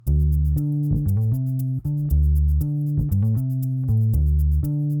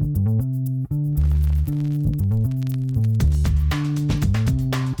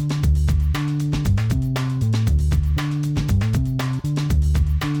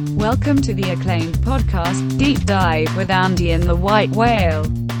Welcome to the acclaimed podcast, Deep Dive with Andy and the White Whale.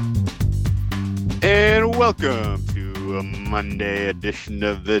 And welcome to a Monday edition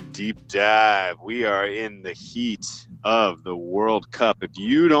of the Deep Dive. We are in the heat of the World Cup. If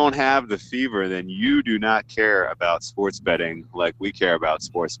you don't have the fever, then you do not care about sports betting like we care about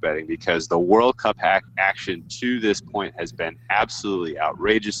sports betting, because the World Cup action to this point has been absolutely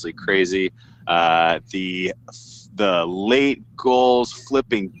outrageously crazy. The late goals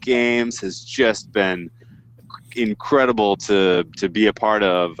flipping games has just been incredible to be a part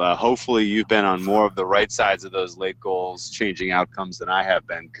of. Hopefully you've been on more of the right sides of those late goals changing outcomes than I have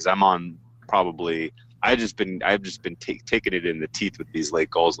been, because I'm on I've just been taking it in the teeth with these late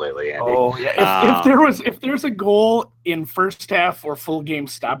goals lately, Andy. Oh yeah, if there's a goal in first half or full game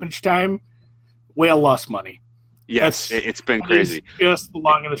stoppage time, Whale lost money. Yes, it's been crazy. Just the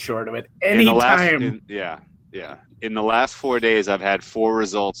long and the short of it. In the last 4 days, I've had 4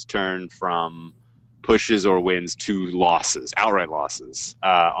 results turn from pushes or wins to losses, outright losses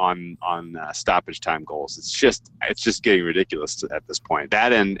on stoppage time goals. It's just getting ridiculous at this point.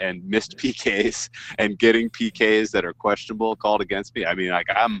 That and missed PKs and getting PKs that are questionable called against me. I mean, like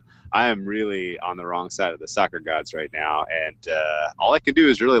I am really on the wrong side of the soccer gods right now, and all I can do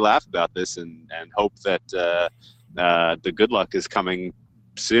is really laugh about this and hope that the good luck is coming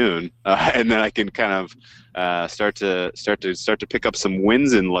soon, and then I can kind of start to pick up some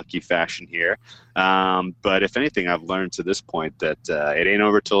wins in lucky fashion here. But if anything, I've learned to this point that it ain't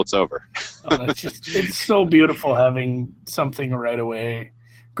over till it's over. It's so beautiful having something right away.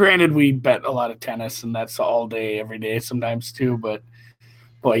 Granted, we bet a lot of tennis, and that's all day, every day, sometimes too. But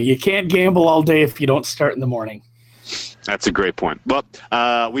boy, you can't gamble all day if you don't start in the morning. That's a great point. Well,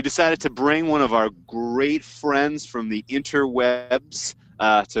 we decided to bring one of our great friends from the interwebs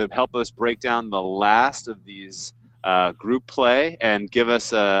to help us break down the last of these group play and give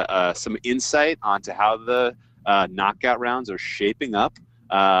us some insight onto how the knockout rounds are shaping up.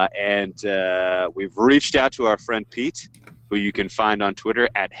 And we've reached out to our friend Pete, who you can find on Twitter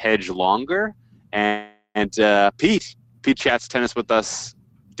at HedgeLonger. And Pete chats tennis with us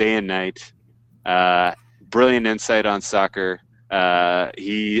day and night. Brilliant insight on soccer.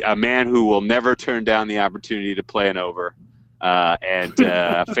 A man who will never turn down the opportunity to play an over. And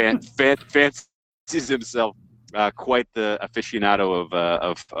fancies himself quite the aficionado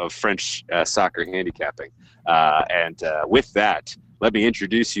of French soccer handicapping. And with that, let me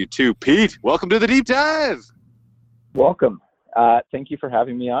introduce you to Pete. Welcome to the Deep Dive. Welcome. Thank you for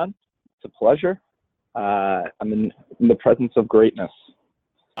having me on. It's a pleasure. I'm in the presence of greatness.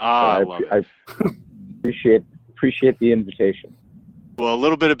 I love it. I appreciate the invitation. Well, a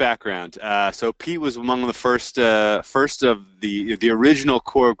little bit of background. So Pete was among the first of the original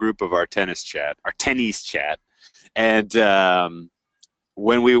core group of our tennis chat, and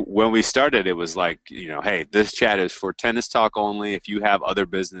when we started, it was like, hey, this chat is for tennis talk only. If you have other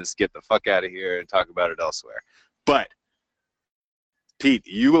business, get the fuck out of here and talk about it elsewhere. But Pete,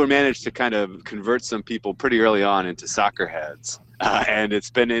 you managed to kind of convert some people pretty early on into soccer heads, and it's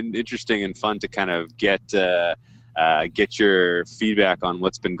been interesting and fun to kind of get your feedback on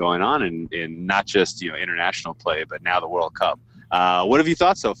what's been going on in not just international play, but now the World Cup. What have you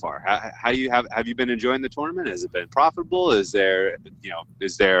thought so far? How do you have you been enjoying the tournament? Has it been profitable? Is there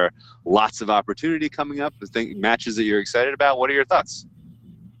lots of opportunity coming up? Matches that you're excited about? What are your thoughts?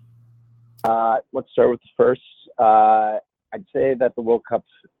 Let's start with the first. I'd say that the World Cup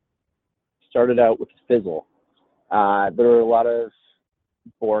started out with fizzle. There were a lot of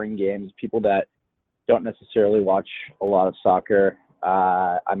boring games. People that don't necessarily watch a lot of soccer,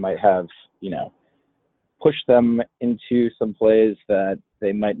 I might have, pushed them into some plays that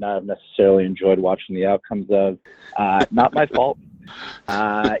they might not have necessarily enjoyed watching the outcomes of. Not my fault.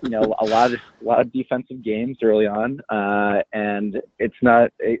 A lot of defensive games early on, and it's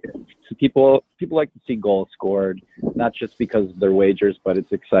not. People like to see goals scored, not just because of their wagers, but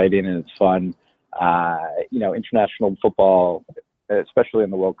it's exciting and it's fun. International football, especially in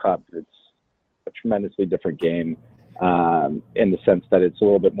the World Cup, it's a tremendously different game in the sense that it's a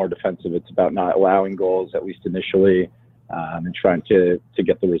little bit more defensive. It's about not allowing goals, at least initially, and trying to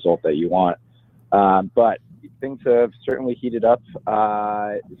get the result that you want. But things have certainly heated up.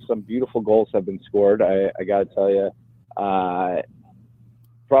 Some beautiful goals have been scored. I got to tell you,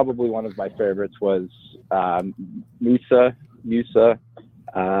 probably one of my favorites was Musa,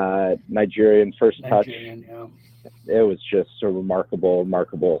 Nigerian first touch. Yeah. It was just a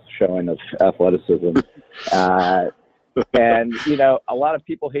remarkable showing of athleticism. And, a lot of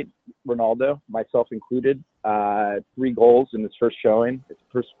people hate Ronaldo, myself included. 3 goals in his first showing, his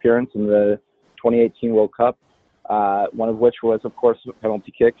first appearance in the 2018 World Cup. one of which was, of course, a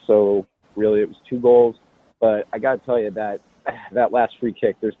penalty kick. So really, it was 2 goals. But I got to tell you that last free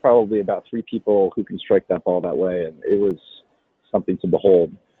kick, there's probably about 3 people who can strike that ball that way, and it was something to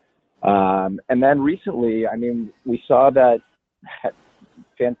behold. And then recently, I mean, we saw that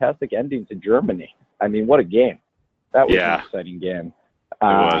fantastic ending to Germany. I mean, what a game. That was an exciting game. It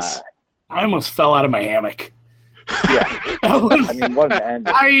was. I almost fell out of my hammock. Yeah. I mean, what an end.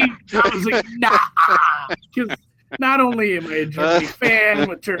 I was like, nah. Because not only am I a Germany fan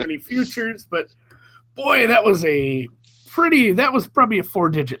with Germany futures, but boy, that was probably a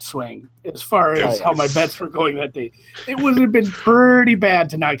 4-digit swing as far as how my bets were going that day. It would have been pretty bad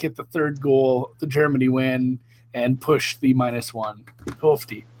to not get the 3rd goal, the Germany win, and push the -1.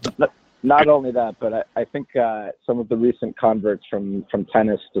 Hoofty. Not only that, but I think some of the recent converts from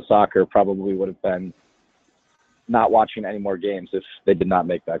tennis to soccer probably would have been not watching any more games if they did not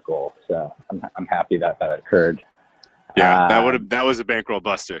make that goal. So I'm happy that occurred. Yeah, that was a bankroll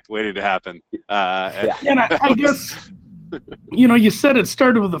buster waiting to happen. And I guess, you said it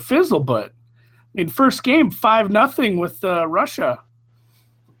started with a fizzle, but I mean, first game 5-0 with Russia.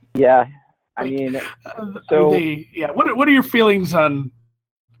 Yeah, I mean, What are your feelings on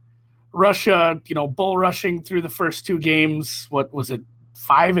Russia? Bull rushing through the first 2 games. What was it?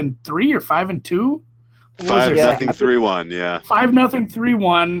 5-3 or 5-2? 5-0 3-1. Yeah. 5-0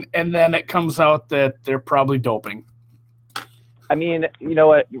 3-1, and then it comes out that they're probably doping. I mean, you know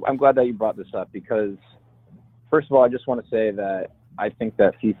what? I'm glad that you brought this up because, first of all, I just want to say that I think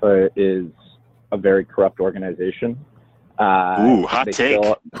that FIFA is a very corrupt organization. Hot take.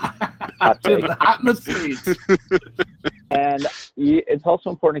 Hot in the streets. And it's also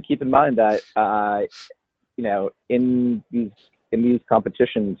important to keep in mind that, in these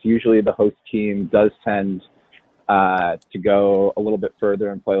competitions, usually the host team does tend to go a little bit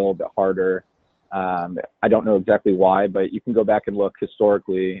further and play a little bit harder. I don't know exactly why, but you can go back and look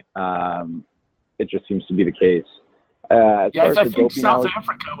historically. It just seems to be the case. I think South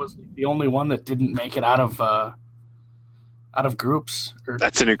Africa was the only one that didn't make it out of groups.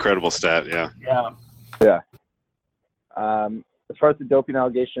 That's an incredible stat. Yeah. Yeah. As far as the doping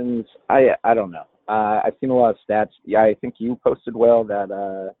allegations, I don't know. I've seen a lot of stats. Yeah, I think you posted, Will, that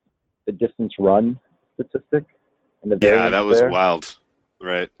the distance run statistic. That was wild.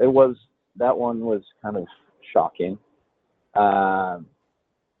 Right. That one was kind of shocking.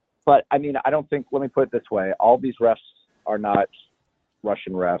 But, I mean, I don't think, let me put it this way, all these refs are not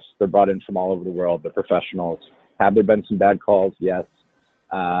Russian refs. They're brought in from all over the world. They're professionals. Have there been some bad calls? Yes.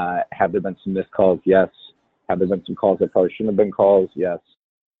 Have there been some missed calls? Yes. Have there been some calls that probably shouldn't have been calls? Yes.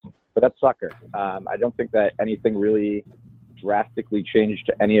 But that's soccer. I don't think that anything really drastically changed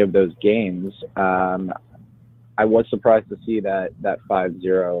to any of those games. I was surprised to see that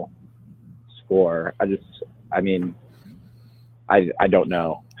 5-0 score. I don't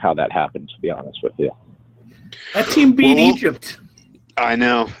know how that happened, to be honest with you. That team beat Egypt. I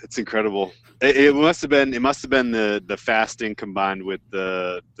know, it's incredible. It must have been the fasting combined with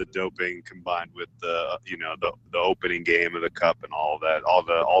the doping combined with the opening game of the cup and all that, all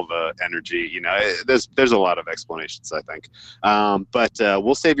the energy. There's a lot of explanations, I think. But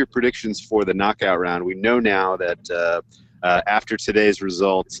we'll save your predictions for the knockout round. We know now that after today's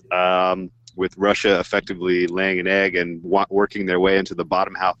results, with Russia effectively laying an egg and working their way into the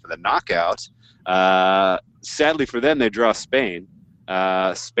bottom half of the knockout, sadly for them, they draw Spain.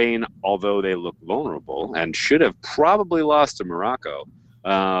 Spain, although they look vulnerable and should have probably lost to Morocco,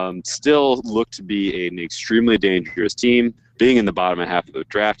 still look to be an extremely dangerous team. Being in the bottom half of the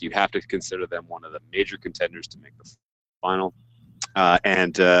draft, you have to consider them one of the major contenders to make the final.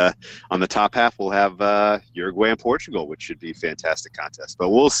 And on the top half, we'll have Uruguay and Portugal, which should be a fantastic contest. But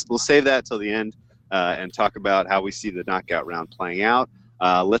we'll save that till the end and talk about how we see the knockout round playing out.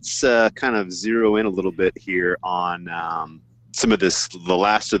 Let's kind of zero in a little bit here on some of the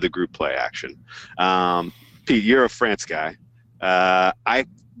last of the group play action. Pete, you're a France guy. I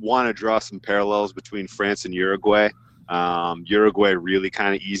want to draw some parallels between France and Uruguay. Uruguay really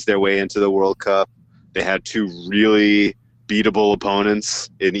kind of eased their way into the World Cup. They had 2 really beatable opponents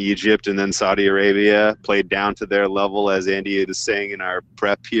in Egypt and then Saudi Arabia, played down to their level, as Andy is saying in our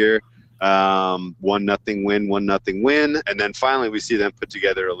prep here. 1-0 win, 1-0 win. And then finally we see them put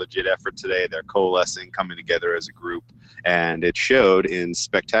together a legit effort today. They're coalescing, coming together as a group. And it showed in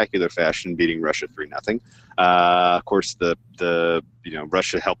spectacular fashion, beating Russia 3-0. Of course,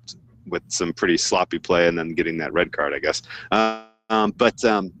 Russia helped with some pretty sloppy play and then getting that red card, I guess. But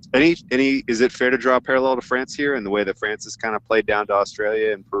is it fair to draw a parallel to France here in the way that France has kind of played down to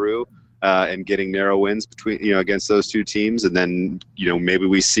Australia and Peru and getting narrow wins between against those two teams, and then maybe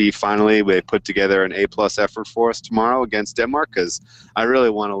we see finally they put together an A+ effort for us tomorrow against Denmark, because I really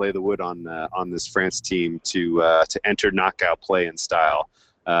want to lay the wood on this France team to enter knockout play in style.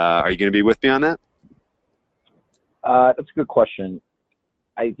 Are you going to be with me on that? That's a good question.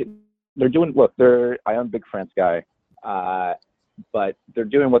 They're doing. Look, I am a big France guy, but they're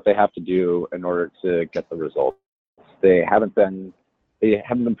doing what they have to do in order to get the results. They haven't been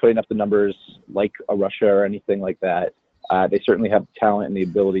putting up the numbers like a Russia or anything like that. They certainly have the talent and the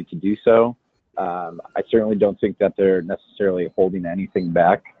ability to do so. I certainly don't think that they're necessarily holding anything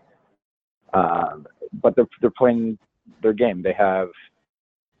back. But they're playing their game. They have,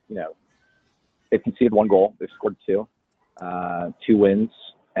 they conceded 1 goal. They've scored 2 wins,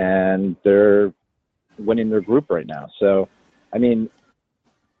 and they're winning their group right now. So, I mean,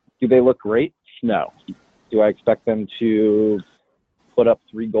 do they look great? No. Do I expect them to put up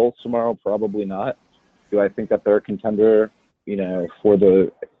 3 goals tomorrow? Probably not. Do I think that they're a contender, to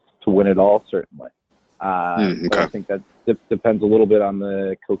win it all? Certainly. Okay. But I think that depends a little bit on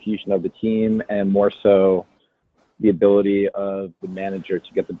the cohesion of the team, and more so the ability of the manager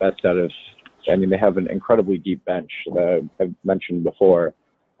to get the best out of. I mean, they have an incredibly deep bench that I've mentioned before.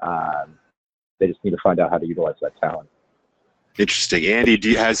 They just need to find out how to utilize that talent. Interesting.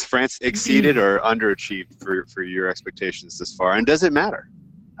 Andy, has France exceeded or underachieved for your expectations this far? And does it matter?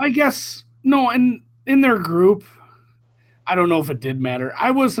 I guess no. And in their group, I don't know if it did matter.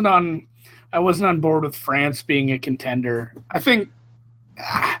 I wasn't on board with France being a contender. I think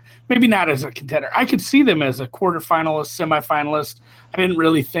maybe not as a contender. I could see them as a quarterfinalist, semifinalist. I didn't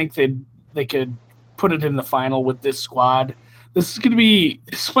really think they could put it in the final with this squad. This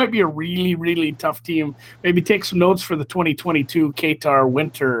might be a really, really tough team. Maybe take some notes for the 2022 Qatar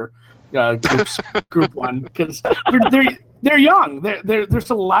Winter Group 1, because they're young.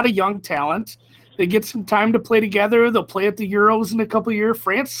 There's a lot of young talent. They get some time to play together. They'll play at the Euros in a couple of years.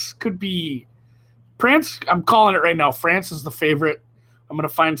 France, I'm calling it right now. France is the favorite. I'm going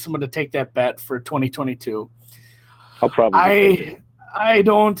to find someone to take that bet for 2022. I'll probably. I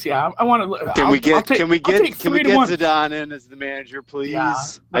don't. Yeah, I want to. Can we get Zidane in as the manager, please? Yeah,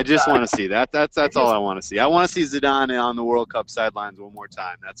 I just want to see that. That's all I want to see. I want to see Zidane on the World Cup sidelines one more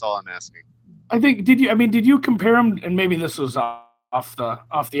time. That's all I'm asking. I think. Did you compare him? And maybe this was off the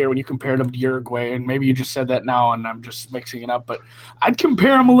air when you compared him to Uruguay, and maybe you just said that now, and I'm just mixing it up. But I'd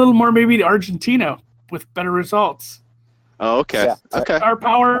compare him a little more maybe to Argentina with better results. Oh, okay. Yeah. Okay.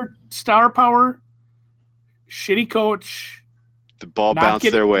 Star power, shitty coach. The ball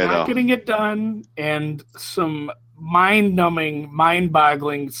bounced their way, not getting it done, and some mind-numbing,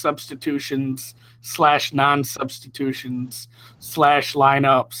 mind-boggling substitutions / non-substitutions /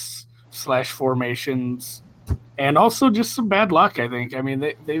 lineups / formations, and also just some bad luck, I think. I mean,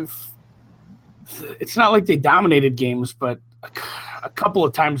 it's not like they dominated games, but a couple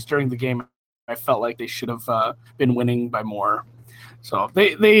of times during the game, I felt like they should have been winning by more. So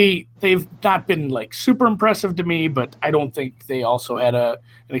they've not been like super impressive to me, but I don't think they also had an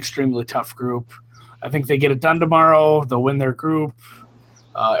extremely tough group. I think they get it done tomorrow. They'll win their group.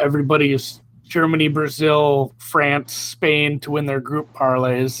 Everybody is Germany, Brazil, France, Spain to win their group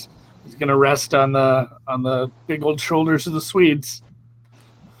parlays. It's going to rest on the big old shoulders of the Swedes.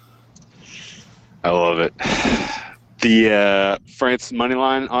 I love it. The France money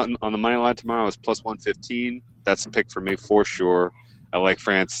line on the money line tomorrow is plus 115. That's a pick for me for sure. I like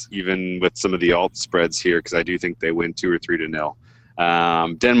France even with some of the alt spreads here because I do think they win 2 or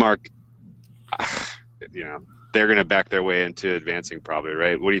 3-0. Denmark, they're going to back their way into advancing probably,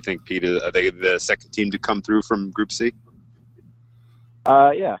 right? What do you think, Pete? Are they the second team to come through from Group C?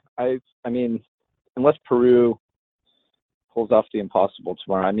 Yeah. I mean, unless Peru pulls off the impossible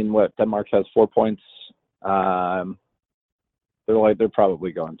tomorrow. I mean, Denmark has 4 points. They're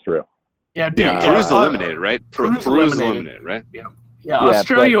probably going through. Yeah, Peru's eliminated, right? Peru's eliminated, right? Yeah.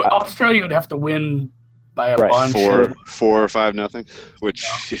 Australia would have to win by a bunch. 4 or 5-0, which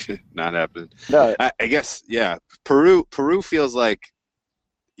not happening. No. I guess, yeah. Peru feels like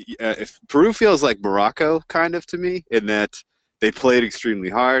Morocco kind of to me in that they played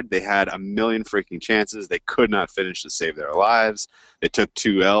extremely hard. They had a million freaking chances. They could not finish to save their lives. They took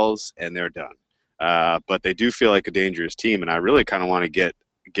 2 L's and they're done. But they do feel like a dangerous team, and I really kind of want to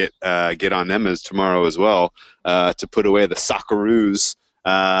get on them as tomorrow as well to put away the Socceroos.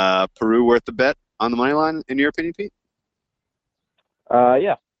 Peru worth the bet on the money line in your opinion, Pete?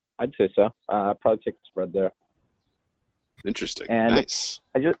 Yeah, I'd say so. Probably take the spread there. Interesting. And nice.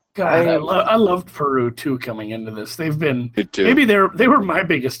 I loved Peru too coming into this. They've been maybe they were my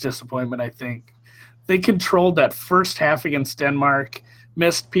biggest disappointment. I think they controlled that first half against Denmark.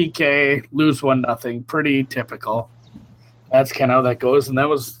 missed PK, lose 1-0. Pretty typical. That's kind of how that goes, and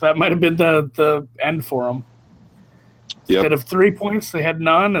that might have been the end for them. Yep. Instead of 3 points, they had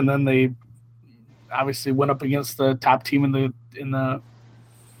none, and then they obviously went up against the top team in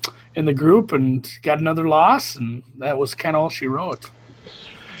the group and got another loss, and that was kind of all she wrote.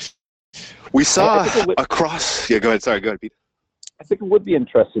 We saw across. Yeah, go ahead. Sorry, go ahead, Pete. I think it would be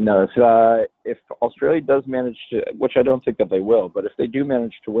interesting though if Australia does manage to, which I don't think that they will, but if they do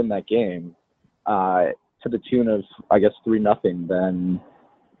manage to win that game to the tune of, I guess, 3-0, then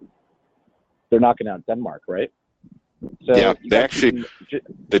they're knocking out Denmark, right? So yeah,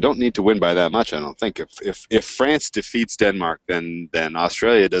 they don't need to win by that much, I don't think. If France defeats Denmark, then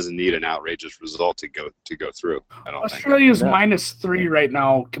Australia doesn't need an outrageous result to go through. I don't think. Australia's -3 right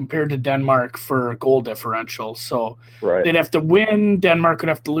now compared to Denmark for goal differential. So they'd have to win, Denmark would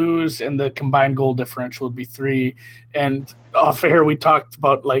have to lose, and the combined goal differential would be 3. And off air, we talked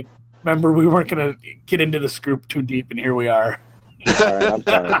about, like, remember, we weren't going to get into this group too deep, and here we are. Sorry, I'm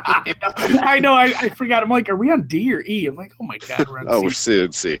sorry. I know. I forgot. I'm like, are we on D or E? I'm like, oh my god, we're on C. Oh,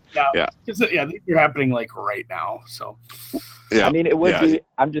 we're C. Yeah. They're happening like right now. So. Yeah. I mean, it would be.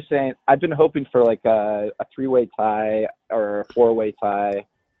 I'm just saying. I've been hoping for like a 3-way tie or a 4-way tie,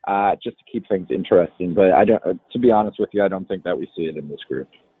 just to keep things interesting. But I don't. To be honest with you, I don't think that we see it in this group.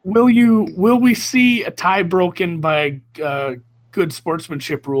 Will we see a tie broken by good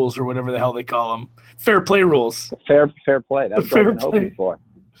sportsmanship rules or whatever the hell they call them? Fair play rules. Fair play. That's what I've been hoping for.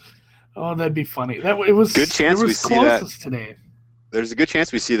 Oh, that'd be funny. It was good chance we see that today. There's a good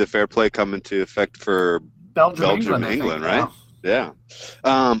chance we see the fair play come into effect for Belgium, England, right? Yeah.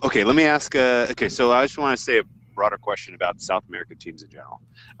 Okay, let me ask. Okay, so I just want to say a broader question about the South American teams in general.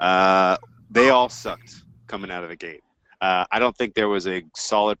 They all sucked coming out of the gate. I don't think there was a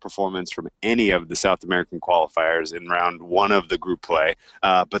solid performance from any of the South American qualifiers in round 1 of the group play.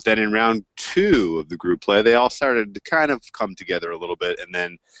 But then in round 2 of the group play, they all started to kind of come together a little bit. And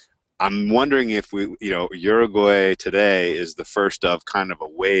then I'm wondering if Uruguay today is the first of kind of a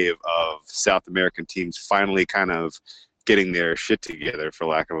wave of South American teams finally kind of getting their shit together, for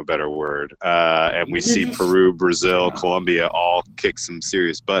lack of a better word. And we see Peru, Brazil, Colombia all kick some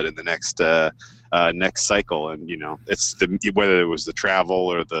serious butt in the next cycle, and it's whether it was the travel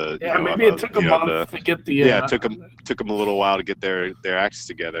or the maybe it took a month to get the it took them a little while to get their acts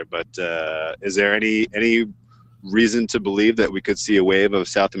together. But is there any reason to believe that we could see a wave of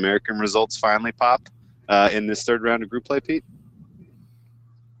South American results finally pop in this third round of group play, Pete?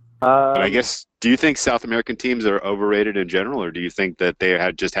 And I guess, do you think South American teams are overrated in general, or do you think that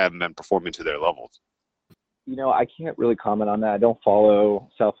they just haven't been performing to their levels? I can't really comment on that. I don't follow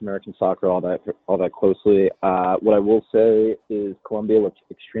South American soccer all that closely. What I will say is Colombia looked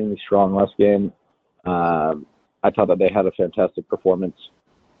extremely strong last game. I thought that they had a fantastic performance,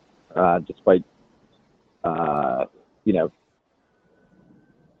 despite, I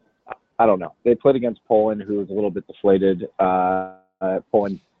don't know. They played against Poland, who was a little bit deflated.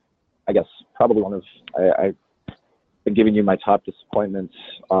 Poland, I guess, probably one of I've been giving you my top disappointments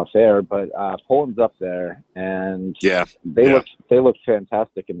off air, but Poland's up there, and they looked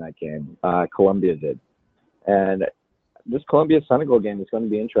fantastic in that game. Colombia did, and this Colombia-Senegal game is going to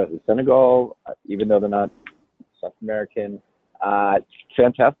be interesting. Senegal, even though they're not South American,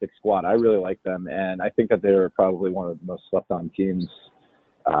 fantastic squad. I really like them, and I think that they're probably one of the most slept-on teams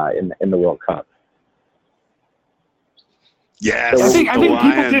in the World Cup. Yes, I think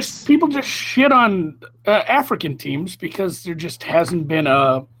people just shit on African teams because there just hasn't been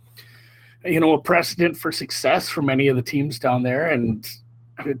a precedent for success from any of the teams down there,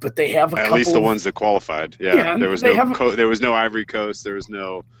 but they have at least the ones that qualified. Yeah, there was no Ivory Coast, there was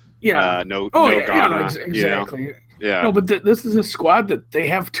no Ghana. Exactly. No, but this is a squad that they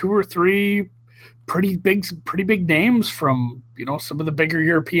have 2 or 3 pretty big names from some of the bigger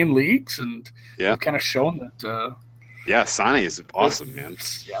European leagues, and they've kind of shown that. Yeah, Sane is awesome, man.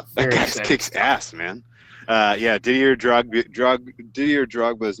 Yeah, that guy kicks ass, man. Didier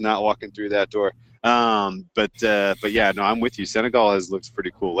Drogba is not walking through that door. But yeah, no, I'm with you. Senegal looks pretty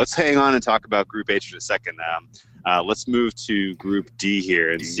cool. Let's hang on and talk about Group H in a second. Let's move to Group D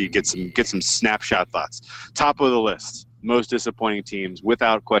here and get some snapshot thoughts. Top of the list, most disappointing teams,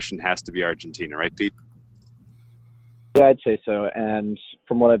 without question, has to be Argentina, right, Pete? Yeah, I'd say so. And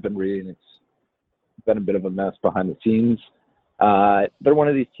from what I've been reading, it's been a bit of a mess behind the scenes. They're one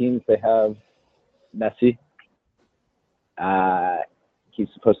of these teams. They have Messi. He's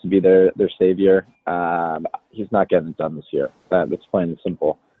supposed to be their savior. He's not getting it done this year. That's plain and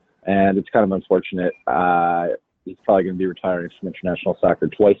simple. And it's kind of unfortunate. He's probably going to be retiring from international soccer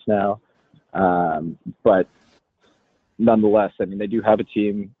twice now. But nonetheless, I mean, they do have a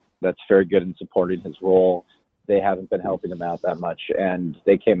team that's very good in supporting his role. They haven't been helping him out that much, and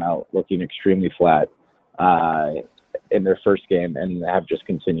they came out looking extremely flat in their first game and have just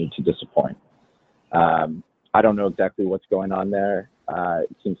continued to disappoint. I don't know exactly what's going on there. It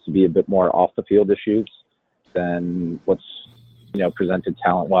seems to be a bit more off the field issues than what's presented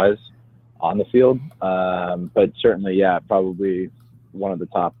talent-wise on the field. But certainly, yeah, probably one of the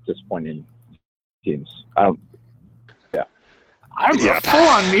top disappointing teams. I'm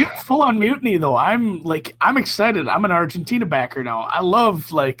full on mutiny though. I'm excited. I'm an Argentina backer now. I love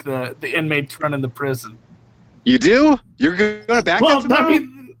the inmates running the prison. You do? You're going to back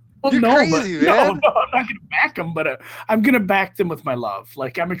them? You're crazy, man. No, I'm not going to back them, but I'm going to back them with my love.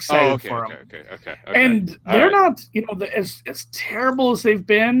 I'm excited for them. Okay. And they're not, as terrible as they've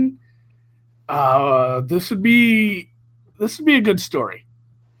been. This would be a good story.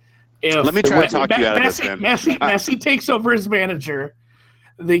 Let me try to talk you out of this, then. Messi takes over as manager.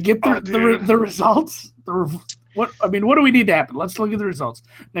 They get the results. What do we need to happen? Let's look at the results.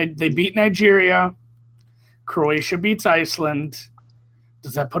 They beat Nigeria. Croatia beats Iceland.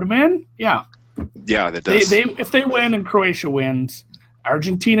 Does that put them in? Yeah. Yeah, that does. If they win and Croatia wins,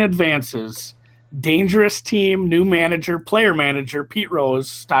 Argentina advances. Dangerous team, new manager, player manager, Pete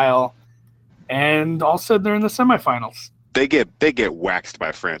Rose style, and all said they're in the semifinals. They get waxed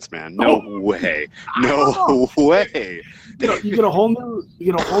by France, man. No way. No way. You get a whole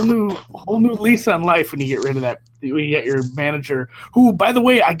new lease on life when you get rid of that. When you get your manager, who, by the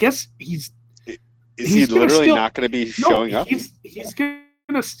way, I guess he's literally not going to be showing up. He's going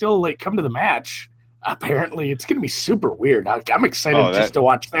to still come to the match. Apparently, it's going to be super weird. I'm excited just to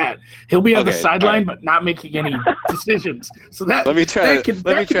watch that. He'll be on the sideline, but not making any decisions. So that could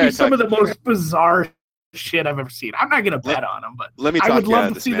be some of the most bizarre shit I've ever seen. I'm not going to bet on him, but I would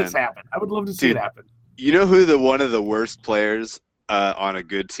love to see this happen. I would love to see it happen. You know who one of the worst players on a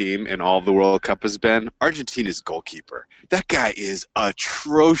good team in all of the World Cup has been? Argentina's goalkeeper. That guy is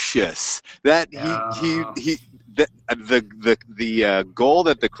atrocious. The goal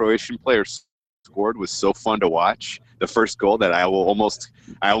that the Croatian player scored was so fun to watch. The first goal that I almost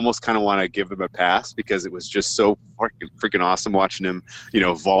kind of want to give him a pass because it was just so freaking awesome watching him,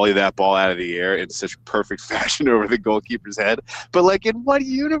 volley that ball out of the air in such perfect fashion over the goalkeeper's head. But in what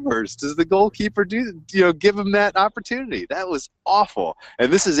universe does the goalkeeper give him that opportunity? That was awful.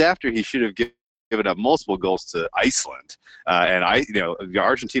 And this is after he should have given up multiple goals to Iceland.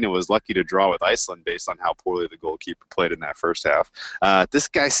 Argentina was lucky to draw with Iceland based on how poorly the goalkeeper played in that first half. This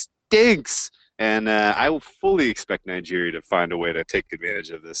guy stinks. And I will fully expect Nigeria to find a way to take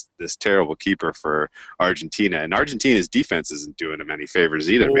advantage of this terrible keeper for Argentina. And Argentina's defense isn't doing them any favors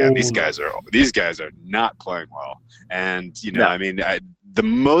either, man. These guys are not playing well. And the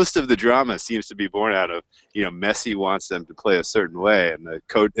most of the drama seems to be born out of Messi wants them to play a certain way, and the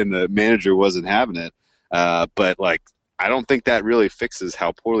coach and the manager wasn't having it. But I don't think that really fixes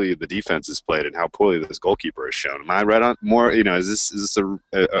how poorly the defense is played and how poorly this goalkeeper is shown. Am I right on more? Is this a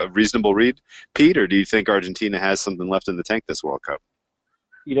reasonable read, Pete, or do you think Argentina has something left in the tank this World Cup?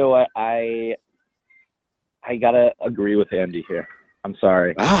 You know what? I gotta agree with Andy here. I'm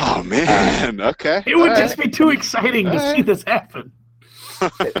sorry. Oh man. Okay. It would just be too exciting to see this happen.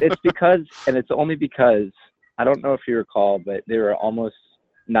 It's because, and it's only because, I don't know if you recall, but they were almost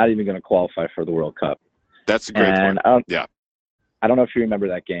not even going to qualify for the World Cup. That's a great point. I don't know if you remember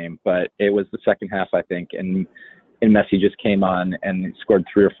that game, but it was the second half, I think, and Messi just came on and scored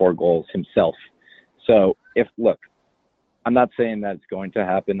 3 or 4 goals himself. So I'm not saying that it's going to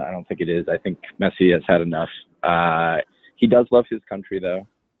happen. I don't think it is. I think Messi has had enough. He does love his country, though.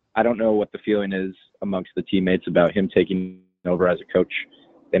 I don't know what the feeling is amongst the teammates about him taking over as a coach.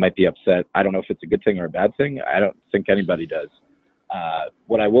 They might be upset. I don't know if it's a good thing or a bad thing. I don't think anybody does.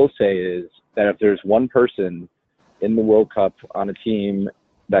 What I will say is that if there's one person in the World Cup on a team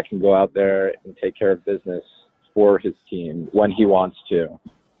that can go out there and take care of business for his team when he wants to,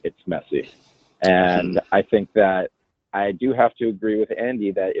 it's Messi. And I think that I do have to agree with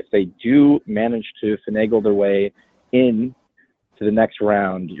Andy that if they do manage to finagle their way in to the next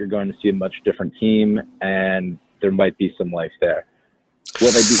round, you're going to see a much different team, and there might be some life there.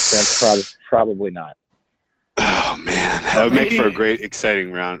 Will they beat France? Probably not. Oh man, that would make for a great,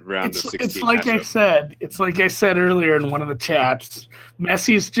 exciting round of 16. It's like I said earlier in one of the chats.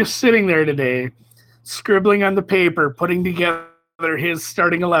 Messi's just sitting there today, scribbling on the paper, putting together his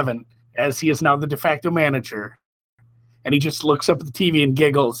starting 11 as he is now the de facto manager, and he just looks up at the TV and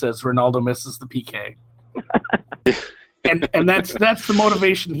giggles as Ronaldo misses the PK. and that's the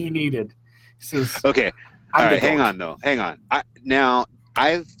motivation he needed. He says, "Okay, all right, hang on. Now,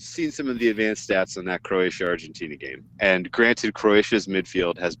 I've seen some of the advanced stats on that Croatia-Argentina game, and granted, Croatia's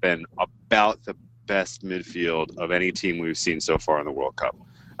midfield has been about the best midfield of any team we've seen so far in the World Cup.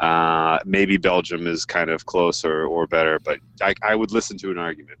 Maybe Belgium is kind of close or better, but I would listen to an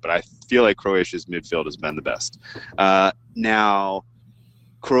argument. But I feel like Croatia's midfield has been the best. Now,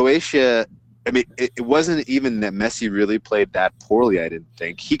 Croatia, I mean, it wasn't even that Messi really played that poorly, I didn't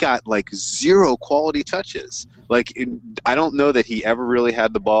think. He got like 0 quality touches. Like, I don't know that he ever really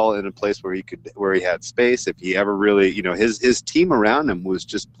had the ball in a place where he had space. If he ever really, his team around him was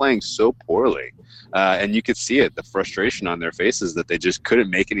just playing so poorly. And you could see it, the frustration on their faces that they just couldn't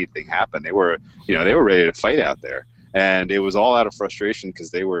make anything happen. They were ready to fight out there. And it was all out of frustration because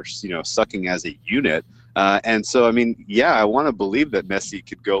they were, sucking as a unit. And so, I mean, yeah, I want to believe that Messi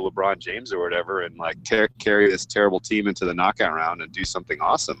could go LeBron James or whatever and like carry this terrible team into the knockout round and do something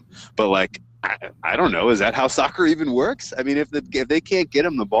awesome. But like, I don't know. Is that how soccer even works? I mean, if they can't get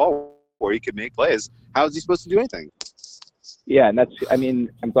him the ball where he could make plays, how is he supposed to do anything? Yeah, and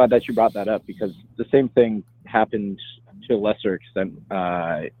I'm glad that you brought that up because the same thing happened to a lesser extent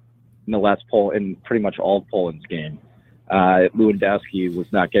in the last in pretty much all of Poland's game. Lewandowski was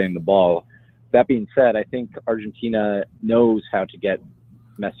not getting the ball. That being said, I think Argentina knows how to get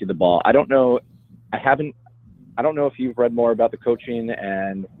Messi the ball. I don't know if you've read more about the coaching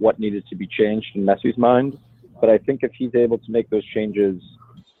and what needed to be changed in Messi's mind, but I think if he's able to make those changes,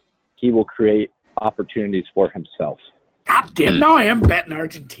 he will create opportunities for himself. God damn, now I am betting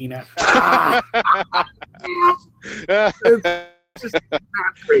Argentina. It's just not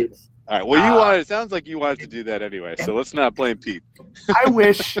great. All right. Well, it sounds like you wanted to do that anyway, so let's not blame Pete. I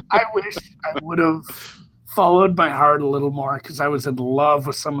wish I would have followed my heart a little more because I was in love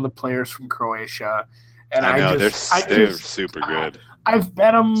with some of the players from Croatia. And I know, they're super good. I've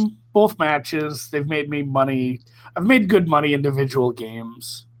bet them both matches. They've made me money. I've made good money individual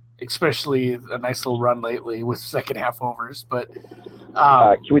games, especially a nice little run lately with second half overs. But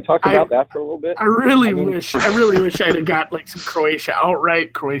can we talk about that for a little bit? I really wish I'd have got like some Croatia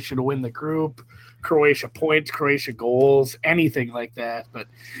outright, Croatia to win the group, Croatia points, Croatia goals, anything like that. But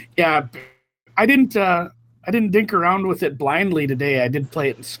yeah, I didn't dink around with it blindly today. I did play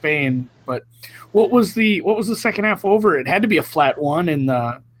it in Spain, but what was the second half over? It had to be a flat 1 in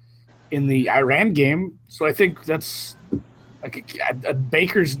the Iran game. So I think that's like a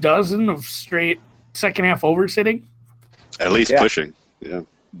baker's dozen of straight second half overs hitting. At least pushing, yeah,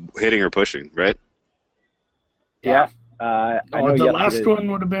 hitting or pushing, right? Yeah. I know the last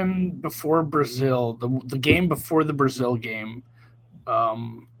one would have been before Brazil, the game before the Brazil game.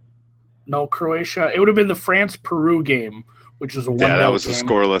 No, Croatia. It would have been the France-Peru game, which was a 1-0 game. Yeah, that was a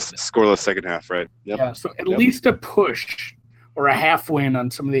scoreless second half, right? Yep. Yeah, so at least a push or a half win on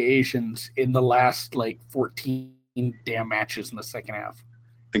some of the Asians in the last, 14 damn matches in the second half.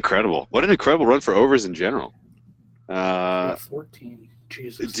 Incredible. What an incredible run for overs in general. 14.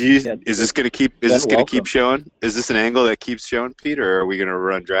 Jesus. Is this going to keep showing? Is this an angle that keeps showing, Pete, or are we going to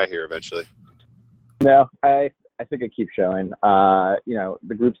run dry here eventually? No, I think it keeps showing.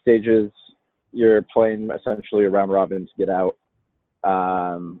 The group stages, you're playing essentially a round robin to get out.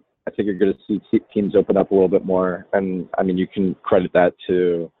 I think you're going to see teams open up a little bit more. And, I mean, you can credit that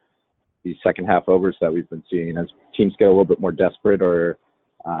to the second half overs that we've been seeing as teams get a little bit more desperate or,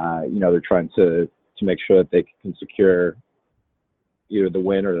 they're trying to make sure that they can secure either the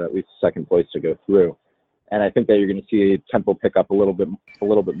win or at least second place to go through. And I think that you're going to see tempo pick up a little bit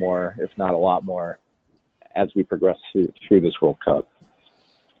more, if not a lot more, as we progress through this World Cup.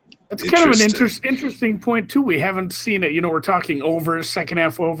 That's kind of an interesting point, too. We haven't seen it. We're talking overs, second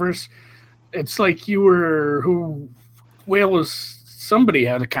half overs. It's like somebody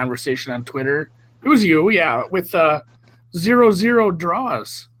had a conversation on Twitter. It was you, yeah, with 0-0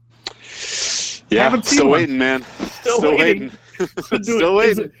 draws. Yeah, still waiting, man. Still waiting. Still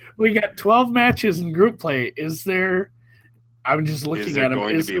waiting. We got 12 matches in group play. I'm just looking at them.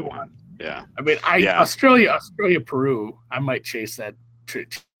 Going to be one? Yeah. I mean, Australia, Peru. I might chase that.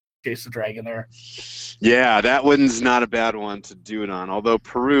 Chase the dragon there. Yeah, that one's not a bad one to do it on. Although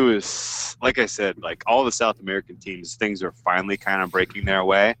Peru is, like I said, like all the South American teams, things are finally kind of breaking their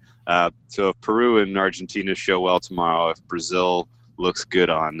way. So if Peru and Argentina show well tomorrow, if Brazil looks good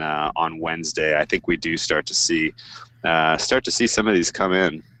on Wednesday, I think we do start to see some of these come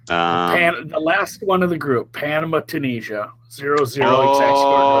in. The last one of the group, Panama, Tunisia, 0-0 exact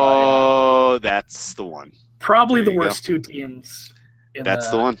score. Oh, that's the one. Probably the worst two teams.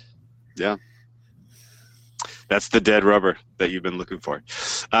 That's the one. Yeah. That's the dead rubber that you've been looking for.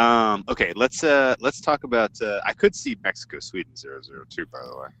 Okay, let's talk about. I could see Mexico, Sweden 0-0 too. By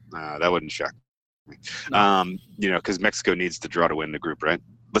the way, that wouldn't shock Because Mexico needs to draw to win the group, right?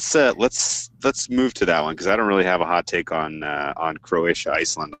 Let's move to that one because I don't really have a hot take on Croatia,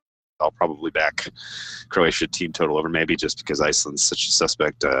 Iceland. I'll probably back Croatia team total over maybe just because Iceland's such a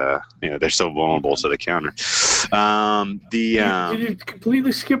suspect. They're so vulnerable to the counter. Did you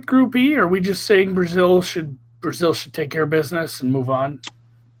completely skip Group E, or are we just saying Brazil should take care of business and move on?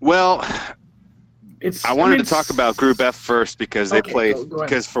 Well, I wanted to talk about Group F first because they play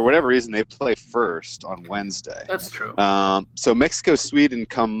because for whatever reason they play first on Wednesday. That's true. So Mexico, Sweden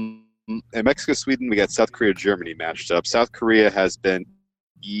we got South Korea, Germany matched up. South Korea has been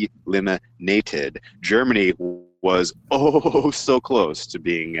eliminated. Germany was so close to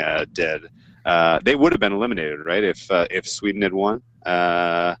being dead. They would have been eliminated, right? If Sweden had won.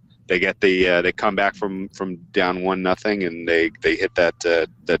 They get they come back from down 1-0 and they hit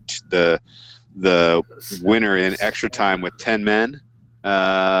the winner in extra time with 10 men.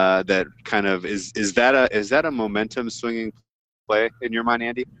 That kind of is that a momentum swinging play in your mind,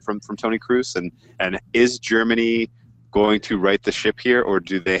 Andy, from Tony Cruz? And is Germany going to right the ship here, or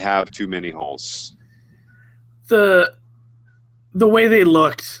do they have too many holes? The way they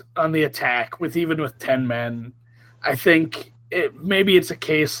looked on the attack, even with 10 men, I think maybe it's a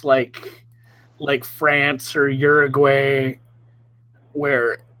case like France or Uruguay,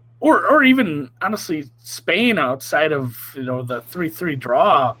 where or even honestly Spain outside of the 3-3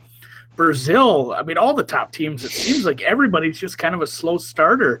 draw. Brazil, I mean, all the top teams, it seems like everybody's just kind of a slow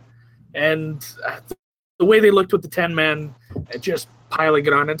starter, and the way they looked with the 10 men, just piling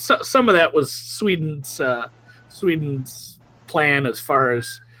it on, and some of that was Sweden's plan as far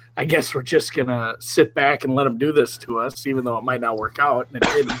as, I guess we're just gonna sit back and let them do this to us, even though it might not work out, and it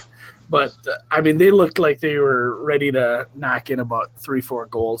didn't. But I mean, they looked like they were ready to knock in about 3-4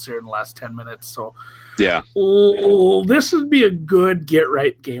 goals here in the last 10 minutes. So yeah, this would be a good get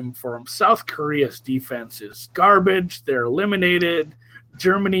right game for them. South Korea's defense is garbage. They're eliminated.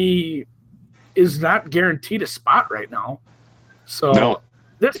 Germany is not guaranteed a spot right now. So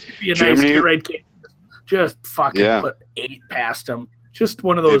this could be a nice get right game. Just fucking put 8 past them. Just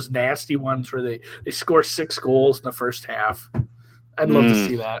one of those nasty ones where they score 6 goals in the first half. I'd love to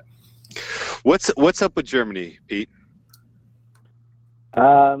see that. What's up with Germany, Pete?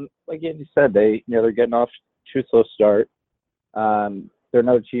 Like Andy said, they're getting off to a slow start. They're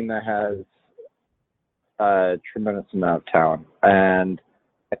another team that has a tremendous amount of talent, and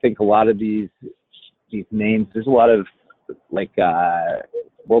I think a lot of these names, there's a lot of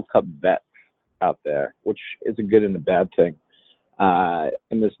World Cup vets out there, which is a good and a bad thing.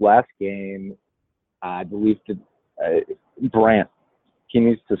 In this last game, I believe that Brandt, he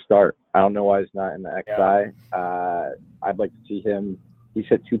needs to start. I don't know why he's not in the XI. I'd like to see him. He's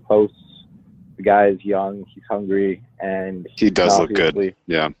hit 2 posts. The guy is young. He's hungry, and he does look good.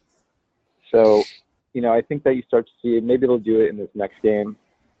 Yeah. So, I think that you start to see, maybe they'll do it in this next game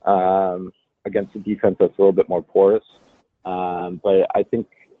against a defense that's a little bit more porous. But I think,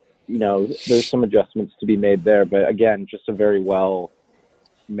 there's some adjustments to be made there. But again, just a very well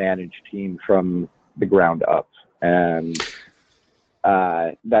managed team from the ground up. And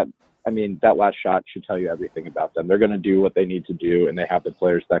that last shot should tell you everything about them. They're going to do what they need to do, and they have the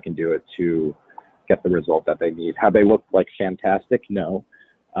players that can do it to get the result that they need. Have they looked like fantastic? No.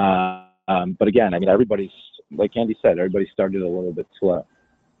 But again, everybody's, like Andy said, everybody started a little bit slow.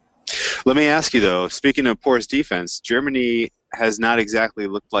 Let me ask you, though, speaking of porous defense, Germany has not exactly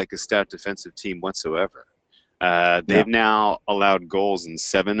looked like a stout defensive team whatsoever. They've now allowed goals in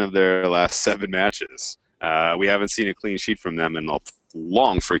 7 of their last 7 matches. We haven't seen a clean sheet from them in a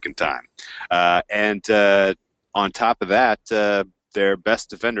long freaking time. And on top of that, their best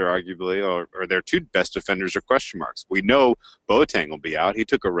defender, arguably, or their 2 best defenders are question marks. We know Boateng will be out. He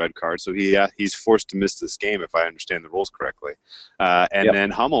took a red card, so he's forced to miss this game, if I understand the rules correctly. Then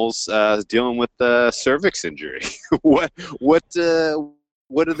Hummels is dealing with the cervix injury. What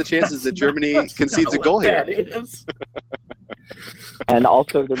are the chances that Germany concedes a goal here? And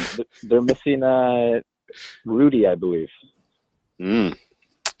also, they're missing Rudy, I believe.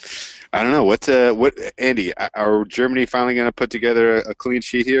 I don't know. What Andy, are Germany finally going to put together a clean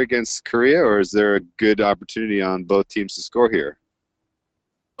sheet here against Korea, or is there a good opportunity on both teams to score here?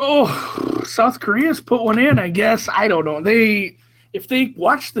 Oh, South Korea's put one in, I guess. I don't know. If they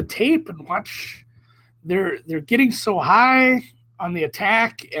watch the tape and watch, they're getting so high on the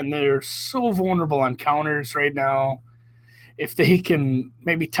attack, and they're so vulnerable on counters right now. If they can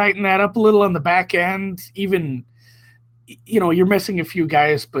maybe tighten that up a little on the back end, even, you're missing a few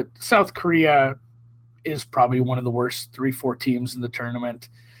guys, but South Korea is probably one of the worst 3-4 teams in the tournament.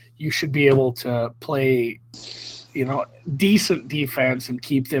 You should be able to play decent defense and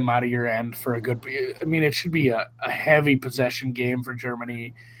keep them out of your end for a good. I mean, it should be a heavy possession game for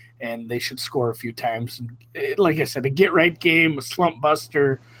Germany, and they should score a few times. And like I said, a get right game, a slump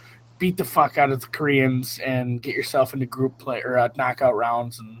buster, beat the fuck out of the Koreans, and get yourself into group play or knockout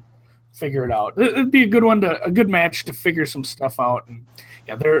rounds and figure it out. It'd be a good match to figure some stuff out. And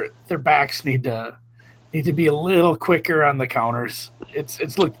yeah, their backs need to be a little quicker on the counters.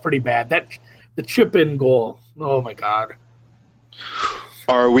 It's looked pretty bad. The chip in goal. Oh my God.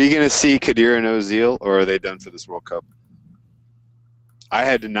 Are we going to see Kadir and Ozil, or are they done for this World Cup?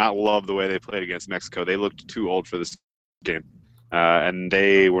 I did not love the way they played against Mexico. They looked too old for this game, and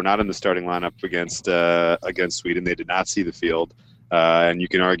they were not in the starting lineup against Sweden. They did not see the field, and you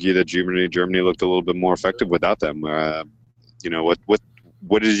can argue that Germany looked a little bit more effective without them. What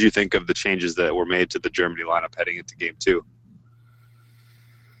did you think of the changes that were made to the Germany lineup heading into Game 2?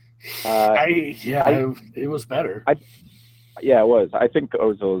 It was better. It was. I think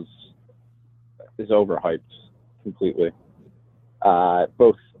Ozil is overhyped completely,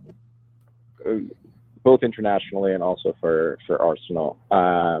 both internationally and also for Arsenal.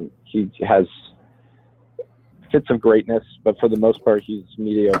 He has fits of greatness, but for the most part, he's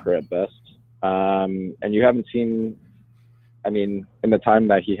mediocre at best. And you haven't seen. I mean, in the time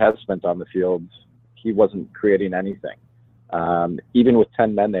that he has spent on the field, he wasn't creating anything. Even with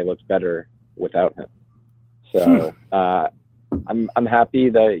 10 men, they looked better without him. So I'm happy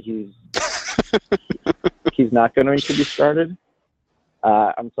that he's not going to be started.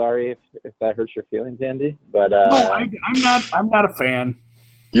 I'm sorry if that hurts your feelings, Andy. But no, I'm not a fan.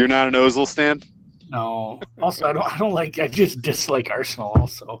 You're not an Ozil stan? No. Also, I just dislike Arsenal.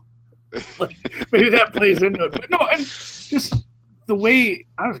 Also, maybe that plays into it. But no, and just the way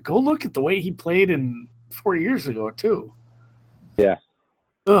go look at the way he played in 4 years ago too. Yeah.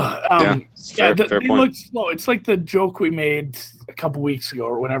 They fair look slow. It's like the joke we made a couple weeks ago,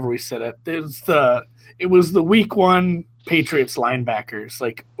 or whenever we said it. It was the week 1 Patriots linebackers.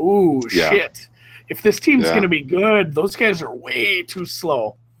 Like, ooh, shit! If this team's going to be good, those guys are way too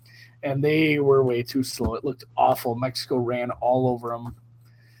slow, and they were way too slow. It looked awful. Mexico ran all over them,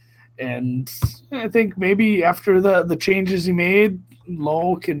 and I think maybe after the changes he made,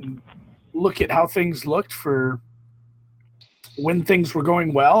 Lowe can look at how things looked for when things were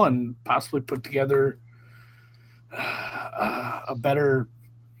going well and possibly put together a better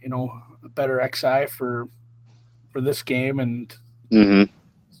XI for this game. And this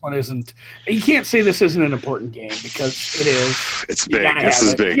one isn't. You can't say this isn't an important game because it is. It's big. This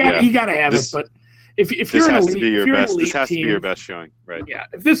is big. You got to have it. But if you're an elite, this has to be your best showing, right? Yeah.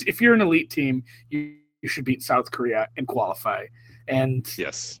 If you're an elite team, you should beat South Korea and qualify. And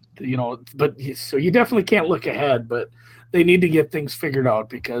yes, so you definitely can't look ahead, but they need to get things figured out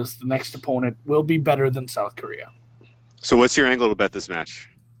because the next opponent will be better than South Korea. So what's your angle to bet this match?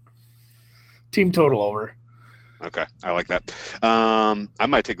 Team total over. Okay, I like that. I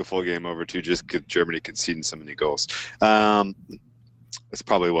might take a full game over too, just because Germany conceding so many goals. It's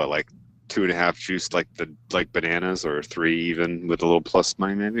probably like 2.5 juice, like bananas, or 3 even with a little plus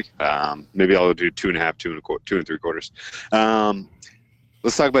money maybe. Maybe I'll do 2.5, 2 3/4.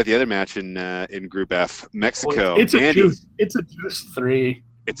 Let's talk about the other match in Group F. Mexico. It's a juice 3.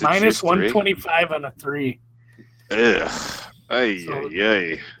 It's minus 125 on a 3. Ugh.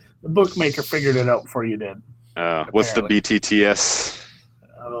 The bookmaker figured it out before you did. What's the BTTS?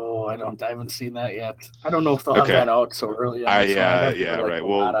 Oh, I haven't seen that yet. I don't know if they'll have that out so early.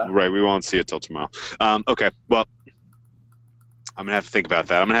 Right. We won't see it till tomorrow. Okay. Well, I'm gonna have to think about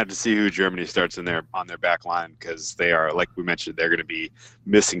that. I'm gonna have to see who Germany starts on their back line because they are, like we mentioned, they're gonna be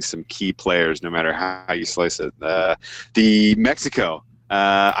missing some key players no matter how you slice it. The Mexico.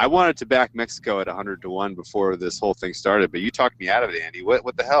 I wanted to back Mexico at 100-1 before this whole thing started, but you talked me out of it, Andy.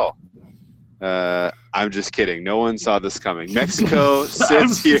 What the hell? I'm just kidding. No one saw this coming. Mexico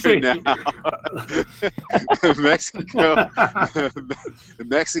sits here now.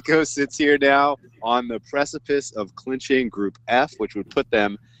 Mexico sits here now on the precipice of clinching Group F, which would put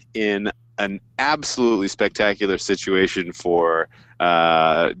them in an absolutely spectacular situation for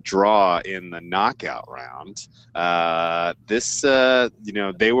draw in the knockout round.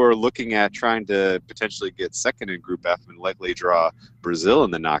 They were looking at trying to potentially get second in Group F and likely draw Brazil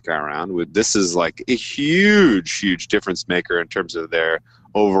in the knockout round. This is like a huge difference maker in terms of their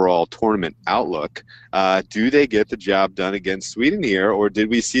overall tournament outlook. Do they get the job done against Sweden here, or did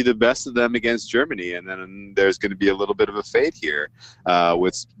we see the best of them against Germany, and then there's going to be a little bit of a fade here,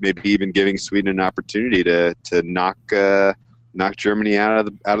 with maybe even giving Sweden an opportunity to knock Germany out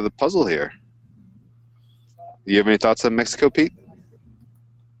of the puzzle here? Do you have any thoughts on Mexico, Pete?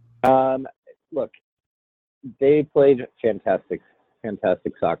 Look, they played fantastic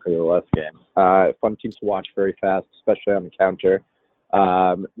soccer the last game. Fun team to watch, very fast, especially on the counter.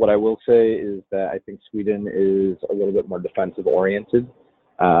 What I will say is that I think Sweden is a little bit more defensive oriented.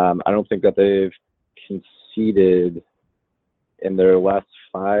 I don't think that they've conceded in their last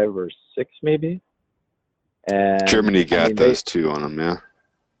 5 or 6 maybe. And Germany got those 2 on them, yeah.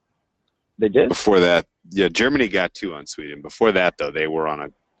 They did? Before that, yeah, Germany got 2 on Sweden. Before that, though, they were on a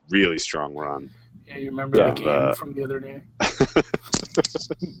really strong run. Yeah, you remember the game from the other day?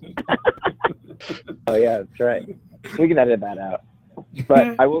 Oh, yeah, that's right. We can edit that out.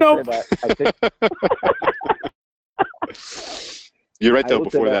 But I will say that I think you're right, though.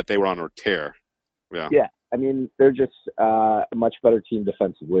 Before that, they were on a tear. Yeah. Yeah. I mean, they're just a much better team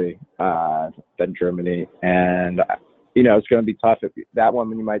defensively than Germany. And, it's going to be tough. That one,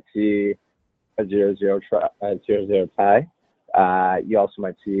 you might see a 0-0 tie. You also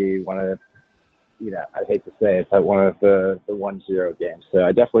might see one of, I'd hate to say it, but one of the 1-0 games. So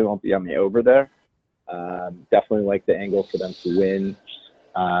I definitely won't be on the over there. Definitely like the angle for them to win.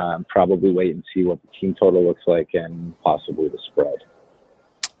 Probably wait and see what the team total looks like and possibly the spread.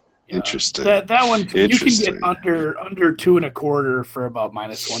 Interesting. That one you can get under 2.25 for about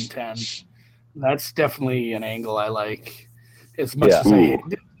 -110. That's definitely an angle I like. As much as I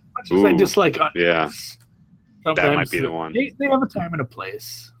dislike unders. Yeah. That might be the one. They have a time and a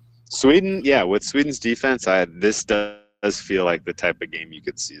place. Sweden, yeah, with Sweden's defense, this does feel like the type of game you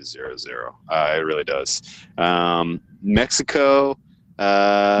could see 0-0. It really does. Mexico,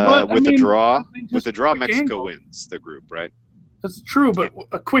 the draw, Mexico wins the group, right? That's true, but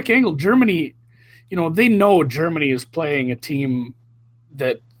a quick angle. Germany, they know Germany is playing a team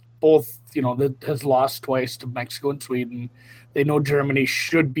that both, that has lost twice to Mexico and Sweden. They know Germany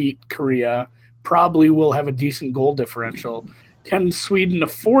should beat Korea, probably will have a decent goal differential. Can Sweden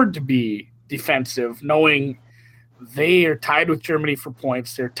afford to be defensive, knowing they are tied with Germany for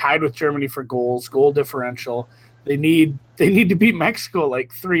points? They're tied with Germany for goal differential. They need to beat Mexico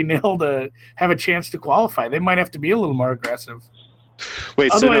like 3-0 to have a chance to qualify. They might have to be a little more aggressive.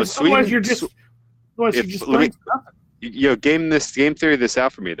 Wait, otherwise Sweden, you're just playing for nothing. Game theory this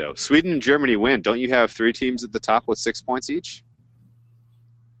out for me though. Sweden and Germany win. Don't you have 3 teams at the top with 6 points each?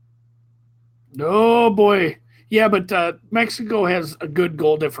 No, boy. Yeah, but Mexico has a good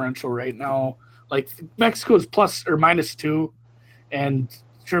goal differential right now. Like Mexico is plus or -2, and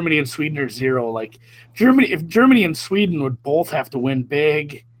Germany and Sweden are 0. Like if Germany and Sweden would both have to win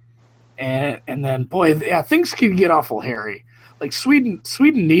big, and then things can get awful hairy. Like Sweden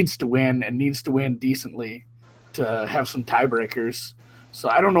needs to win and needs to win decently to have some tiebreakers. So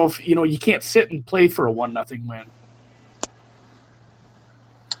I don't know if you can't sit and play for a 1-0 win.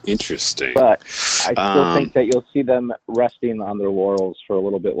 Interesting. But I still think that you'll see them resting on their laurels for a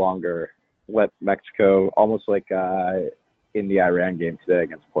little bit longer. Let Mexico, almost like in the Iran game today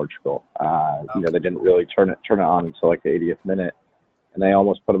against Portugal. They didn't really turn it on until like the 80th minute, and they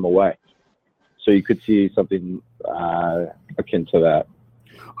almost put them away. So you could see something akin to that.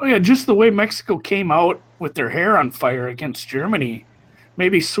 Oh yeah, just the way Mexico came out with their hair on fire against Germany.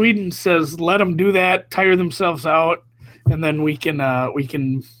 Maybe Sweden says, "Let them do that, tire themselves out." And then we can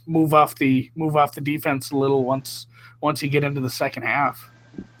move off the defense a little once you get into the second half.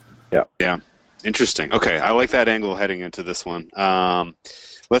 Yeah. Interesting. Okay, I like that angle heading into this one.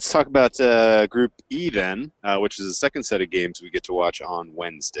 Let's talk about Group E then, which is the second set of games we get to watch on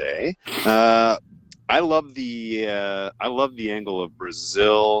Wednesday. I love the angle of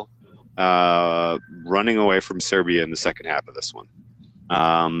Brazil running away from Serbia in the second half of this one.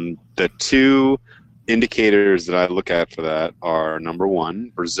 The 2 indicators that I look at for that are, number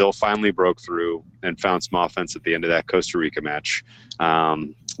 1, Brazil finally broke through and found some offense at the end of that Costa Rica match.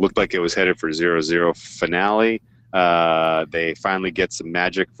 Looked like it was headed for 0-0 finale. They finally get some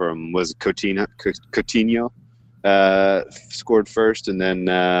magic from Coutinho scored first, and then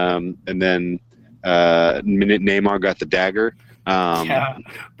Neymar got the dagger.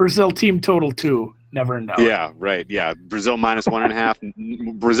 Brazil team total 2. Never in doubt. Yeah, right. Yeah, Brazil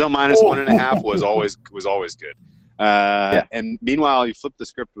 -1.5. Brazil -1.5 was always good. And meanwhile, you flip the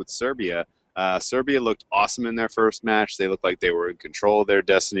script with Serbia. Serbia looked awesome in their first match. They looked like they were in control of their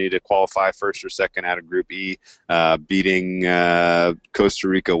destiny to qualify first or second out of Group E, beating Costa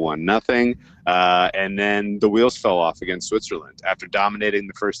Rica 1-0. And then the wheels fell off against Switzerland. After dominating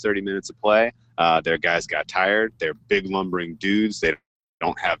the first 30 minutes of play, their guys got tired. They're big, lumbering dudes. They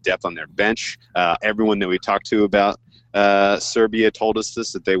don't have depth on their bench. Everyone that we talked to about Serbia told us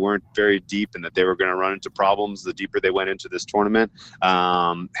that they weren't very deep and that they were going to run into problems the deeper they went into this tournament.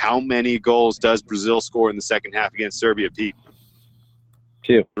 How many goals does Brazil score in the second half against Serbia, Pete?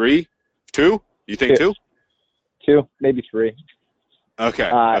 2. 3? 2? You think 2? 2, maybe 3.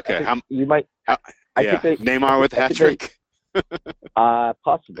 Okay. Okay. You might. I yeah. think Neymar with a hat trick.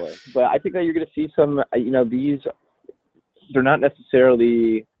 Possibly, but I think that you're going to see some. These they're not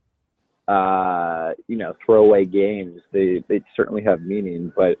necessarily throwaway games. They certainly have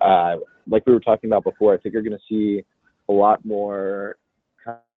meaning, but like we were talking about before, I think you're going to see a lot more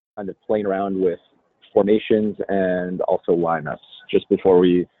kind of playing around with formations and also lineups just before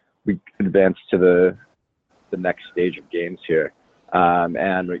we advance to the next stage of games here. And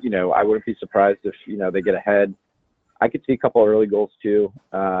I wouldn't be surprised if they get ahead. I could see a couple of early goals too.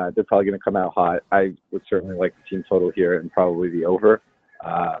 They're probably going to come out hot. I would certainly like the team total here and probably the over.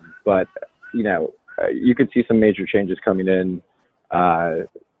 But you could see some major changes coming in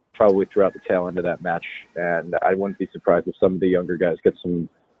probably throughout the tail end of that match. And I wouldn't be surprised if some of the younger guys get some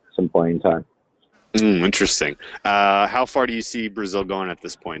playing time. Interesting. How far do you see Brazil going at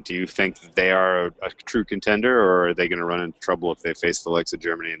this point? Do you think that they are a true contender, or are they going to run into trouble if they face the likes of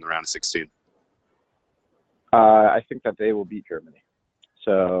Germany in the round of 16? I think that they will beat Germany.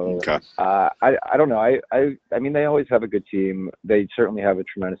 So okay. I don't know. I mean, they always have a good team. They certainly have a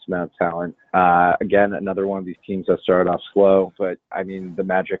tremendous amount of talent. Again, another one of these teams that started off slow, but I mean, the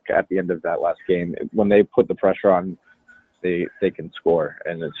magic at the end of that last game, when they put the pressure on, they can score,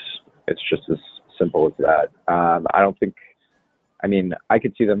 and it's just as simple as that. I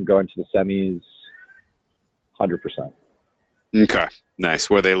could see them going to the semis 100%. Okay, nice.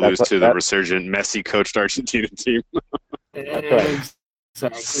 Where they lose to the resurgent Messi-coached Argentina team. Exactly.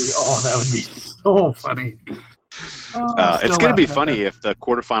 Oh, that would be so funny. It's going to be funny if the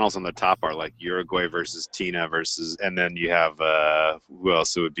quarterfinals on the top are like Uruguay versus Tina and then you have who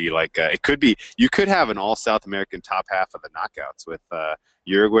else it would be like? You could have an all South American top half of the knockouts with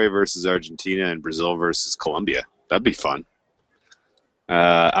Uruguay versus Argentina and Brazil versus Colombia. That'd be fun.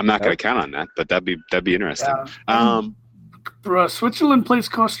 I'm not going to count on that, but that'd be interesting. Yeah. Switzerland plays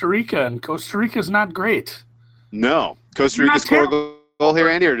Costa Rica, and Costa Rica is not great. No, Costa Rica scored a goal here,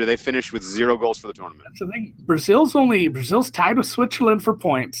 Andy, or do they finish with 0 goals for the tournament? That's the thing. Brazil's tied with Switzerland for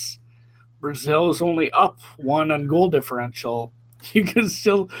points. Brazil is only up 1 on goal differential. You get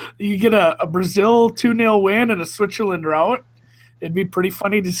a Brazil 2-0 win and a Switzerland rout. It'd be pretty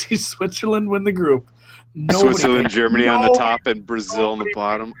funny to see Switzerland win the group. Switzerland, Germany on the top, and Brazil on the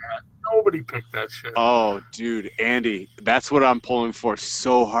bottom. Nobody picked that shit. Oh, dude, Andy, that's what I'm pulling for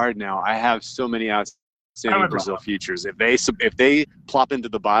so hard now. I have so many outstanding Brazil futures. If they plop into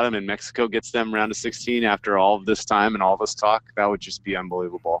the bottom and Mexico gets them round of 16 after all of this time and all this talk, that would just be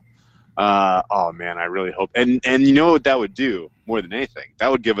unbelievable. Oh man, I really hope. And you know what that would do more than anything?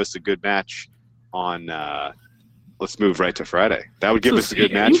 That would give us a good match on. Let's move right to Friday. That would give us a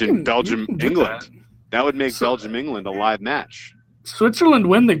good match in Belgium, England. That would make Belgium, England a live match. Switzerland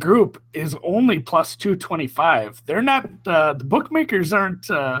win the group is only plus 225. They're not the bookmakers aren't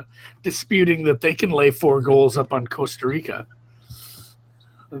disputing that they can lay 4 goals up on Costa Rica.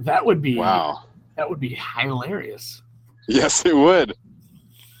 That would be wow. That would be hilarious. Yes, it would.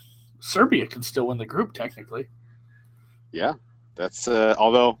 Serbia can still win the group technically. Yeah, that's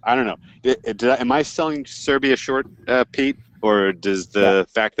although I don't know. Am I selling Serbia short, Pete, or does the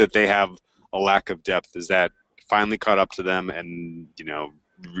fact that they have a lack of depth, is that finally caught up to them and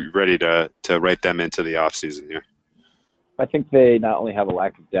ready to write them into the off season here? I think they not only have a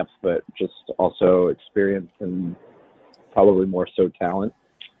lack of depth, but just also experience and probably more so talent,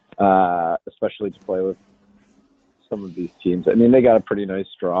 especially to play with some of these teams. I mean, they got a pretty nice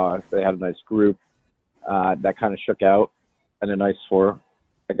draw. They had a nice group that kind of shook out in a nice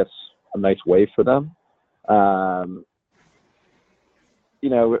way for them.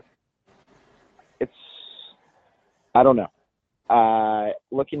 I don't know.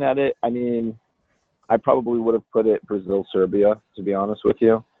 Looking at it, I mean, I probably would have put it Brazil-Serbia, to be honest with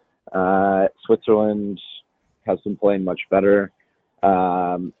you. Switzerland has been playing much better.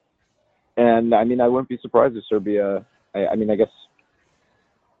 And, I mean, I wouldn't be surprised if Serbia, I guess,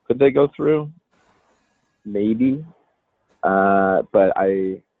 could they go through? Maybe. But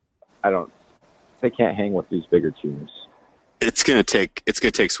I don't, they can't hang with these bigger teams. It's gonna take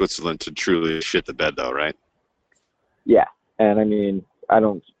Switzerland to truly shit the bed, though, right? Yeah, and I mean,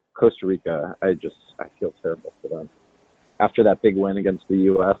 Costa Rica, I feel terrible for them. After that big win against the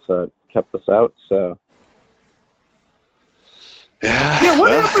U.S., kept us out, so. Yeah,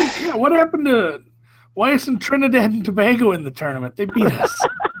 what happened to, why isn't Trinidad and Tobago in the tournament? They beat us.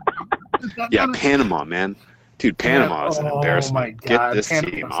 Panama, man. Dude, Panama is an embarrassment. My God. Get this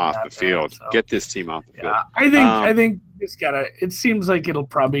team off the field. So. Get this team off the field. I think it's it seems like it'll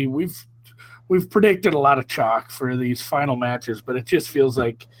probably, we've predicted a lot of chalk for these final matches, but it just feels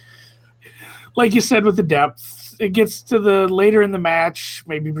like you said, with the depth, it gets to the later in the match,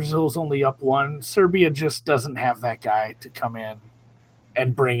 maybe Brazil's only up 1. Serbia just doesn't have that guy to come in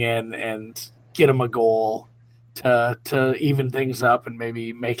and bring in and get him a goal to even things up and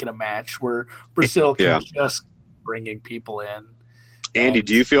maybe make it a match where Brazil can just bringing people in. Andy,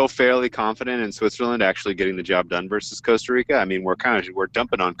 do you feel fairly confident in Switzerland actually getting the job done versus Costa Rica? I mean, we're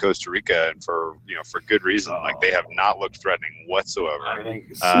dumping on Costa Rica, and for good reason. Like, they have not looked threatening whatsoever. I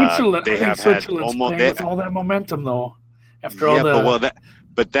think Switzerland. Switzerland's playing with all that momentum, though. After all the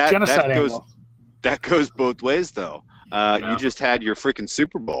that goes both ways, though. You just had your freaking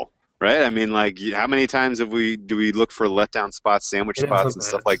Super Bowl, right? I mean, like, how many times do we look for letdown spots, sandwich spots, and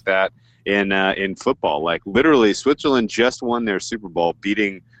stuff like that in football? Like, literally, Switzerland just won their Super Bowl,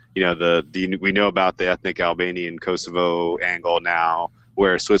 beating we know about the ethnic Albanian Kosovo angle now,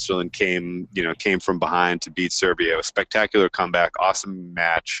 where Switzerland came from behind to beat Serbia. A spectacular comeback, awesome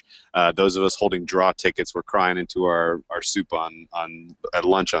match. Those of us holding draw tickets were crying into our soup at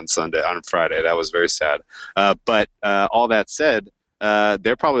lunch on Friday. That was very sad. But all that said,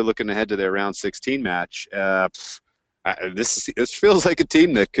 they're probably looking ahead to their round 16 match. This feels like a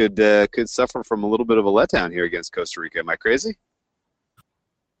team that could suffer from a little bit of a letdown here against Costa Rica. Am I crazy?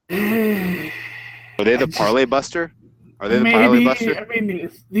 Are they the parlay buster? Are they the parlay buster? I mean,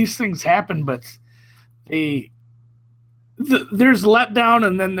 these things happen, but there's letdown,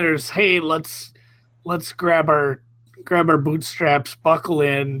 and then there's, hey, let's grab our bootstraps, buckle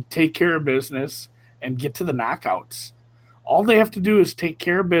in, take care of business, and get to the knockouts. All they have to do is take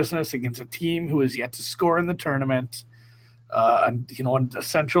care of business against a team who is yet to score in the tournament. A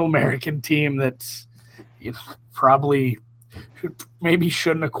Central American team that's probably maybe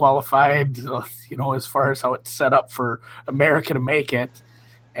shouldn't have qualified, as far as how it's set up for America to make it.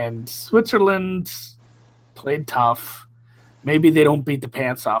 And Switzerland played tough. Maybe they don't beat the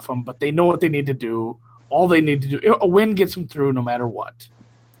pants off them, but they know what they need to do. All they need to do, a win gets them through no matter what.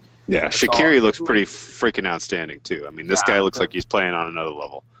 Yeah, Shaqiri looks pretty freaking outstanding too. I mean, this guy looks like he's playing on another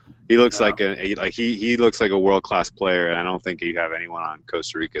level. He looks he looks like a world-class player, and I don't think you have anyone on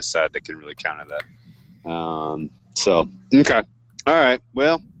Costa Rica's side that can really counter that. Okay. All right.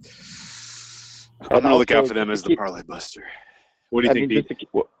 Well, I'm going to look out for them as the parlay buster. What do you think, Pete?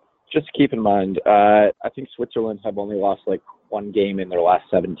 Just keep in mind, I think Switzerland have only lost like 1 game in their last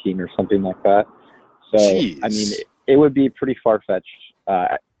 17 or something like that. So, jeez. I mean, it would be pretty far-fetched,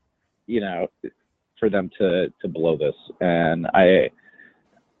 for them to blow this. And I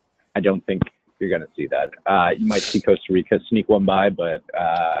don't think you're going to see that. You might see Costa Rica sneak one by, but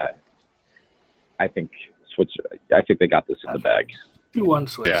I think they got this in the bag. 2-1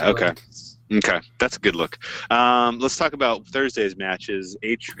 Switzerland. Yeah, okay. That's a good look. Let's talk about Thursday's matches.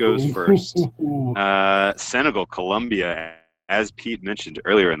 H goes first. Senegal, Colombia, as Pete mentioned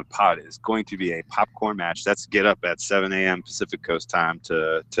earlier in the pod, is going to be a popcorn match. That's get up at 7 a.m. Pacific Coast time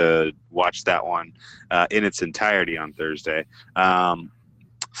to watch that one in its entirety on Thursday.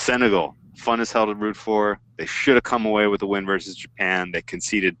 Senegal, fun as hell to root for. They should have come away with a win versus Japan. They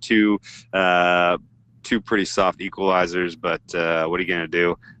conceded two pretty soft equalizers, but what are you going to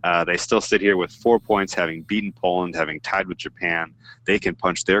do? They still sit here with 4 points, having beaten Poland, having tied with Japan. They can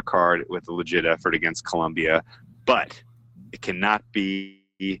punch their card with a legit effort against Colombia, but it cannot be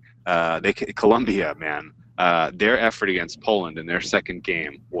Colombia, man. Their effort against Poland in their second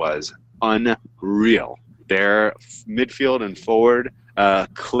game was unreal. Their midfield and forward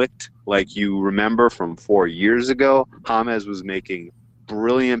clicked like you remember from 4 years ago. James was making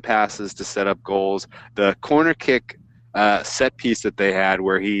brilliant passes to set up goals. The corner kick set piece that they had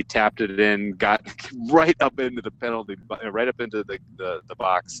where he tapped it in, got right up into the penalty, right up into the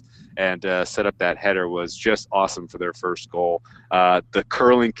box, and set up that header was just awesome for their first goal. The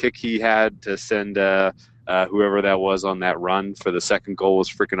curling kick he had to send whoever that was on that run for the second goal was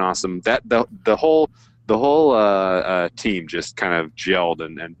freaking awesome. That the whole team just kind of gelled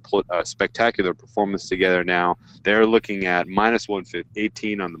and put a spectacular performance together. Now they're looking at minus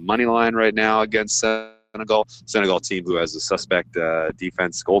 118 on the money line right now against Senegal team who has a suspect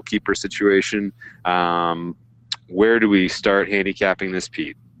defense goalkeeper situation. Where do we start handicapping this,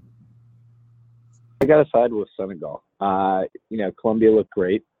 Pete? I got to side with Senegal. Colombia looked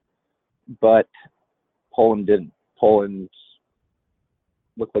great, but Poland didn't. Poland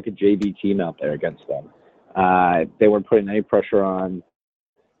looked like a JV team out there against them. They weren't putting any pressure on.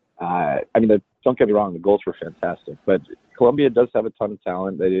 Don't get me wrong, the goals were fantastic, but Colombia does have a ton of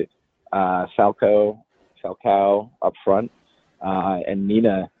talent. They Falcao up front, and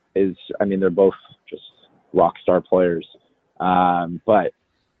Mina is. They're both just rock star players. But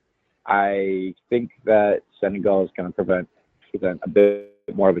I think that Senegal is going to present a bit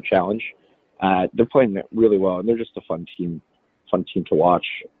more of a challenge. They're playing really well, and they're just a fun team to watch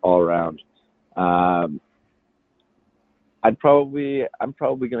all around. I'm probably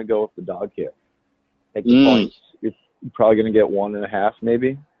going to go with the dog here. Take the points. You're probably going to get 1.5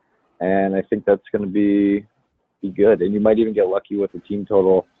 maybe, and I think that's going to be good. And you might even get lucky with the team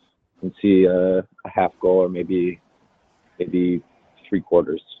total and see a half goal or maybe 3/4.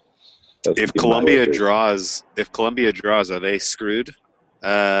 If Colombia draws, are they screwed?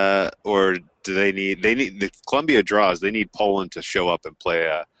 Or do they need if Colombia draws, they need Poland to show up and play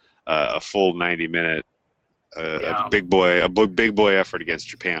a full 90-minute a big boy effort against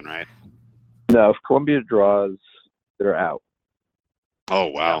Japan, right? No, if Colombia draws, they're out. Oh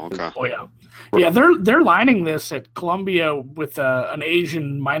wow, okay. Oh yeah. Yeah, they're lining this at Colombia with an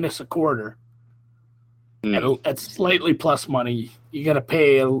Asian -1/4. At slightly plus money. You gotta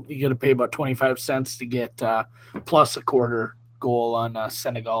pay about 25 cents to get plus +1/4 goal on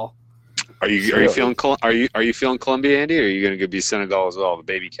Senegal. Are you feeling Colombia, Andy, or are you gonna be Senegal as well, the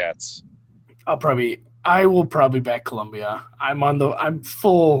baby cats? I will probably back Colombia. I'm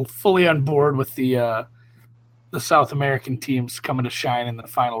fully on board with the South American teams coming to shine in the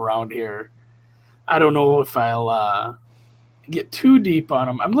final round here. I don't know if I'll get too deep on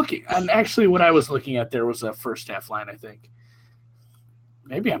them. And actually what I was looking at there was a first half line, I think.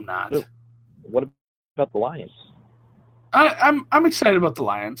 Maybe I'm not. What about the Lions? I'm excited about the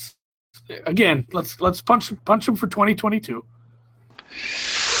Lions. Again, let's punch them for 2022.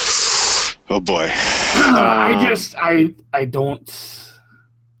 Oh boy. I don't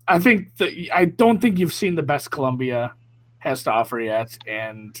think you've seen the best Colombia has to offer yet,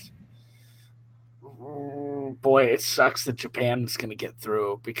 and boy, it sucks that Japan's going to get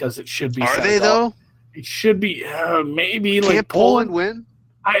through because it should be. Are Senegal. They though? It should be maybe. Can't like Poland win?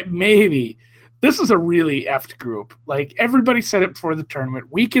 Maybe. This is a really effed group. Like everybody said it before the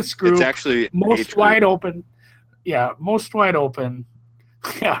tournament. Weakest group. It's actually most wide open. Yeah, most wide open.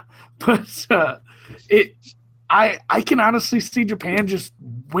 Yeah, but I can honestly see Japan just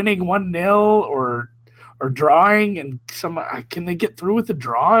winning 1-0 or drawing, and can they get through with the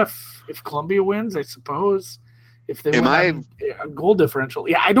draw if Colombia wins? I suppose if they win a goal differential.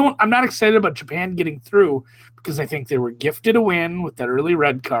 Yeah, I'm not excited about Japan getting through because I think they were gifted a win with that early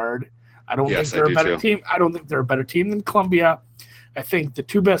red card. I don't think they're a better team. I don't think they're a better team than Colombia. I think the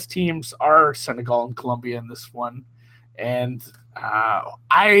two best teams are Senegal and Colombia in this one, and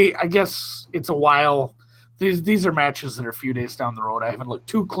I guess it's a while. These are matches that are a few days down the road. I haven't looked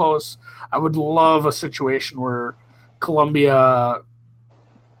too close. I would love a situation where Colombia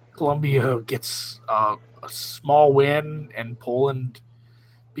gets a small win and Poland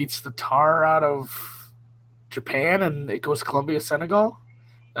beats the tar out of Japan and it goes Colombia-Senegal.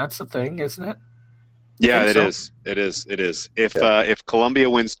 That's the thing, isn't it? Yeah, it is. It is. If Colombia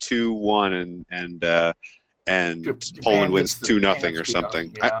wins 2-1 and Japan Poland wins 2-0 or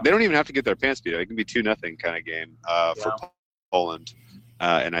something. Yeah. They don't even have to get their pants beat. It can be 2-0 kind of game for Poland,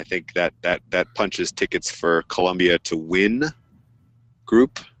 and I think that punches tickets for Colombia to win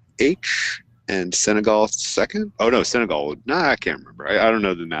Group H and Senegal second. Oh no, Senegal. No, I can't remember. I don't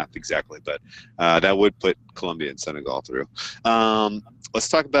know the math exactly, but that would put Colombia and Senegal through. Let's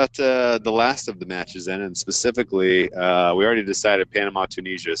talk about the last of the matches then, and specifically, we already decided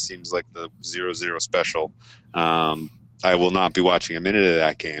Panama-Tunisia seems like the 0-0 special. I will not be watching a minute of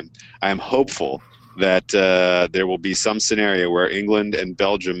that game. I am hopeful that there will be some scenario where England and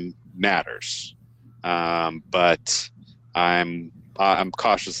Belgium matters, but I'm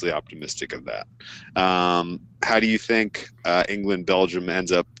cautiously optimistic of that. How do you think England-Belgium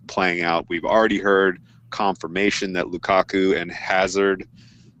ends up playing out? We've already heard confirmation that Lukaku and Hazard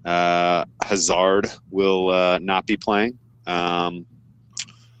will not be playing.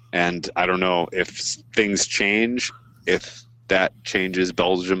 And I don't know if things change, if that changes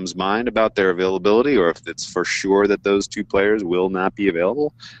Belgium's mind about their availability, or if it's for sure that those two players will not be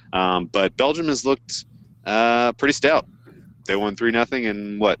available. But Belgium has looked pretty stout. They won 3-0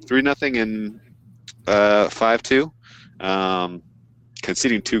 and 3-0 and 5-2.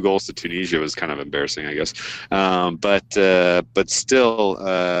 Conceding 2 goals to Tunisia was kind of embarrassing, I guess. But still,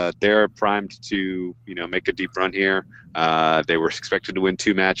 they're primed to make a deep run here. They were expected to win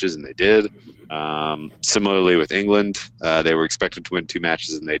 2 matches, and they did. Similarly with England, they were expected to win 2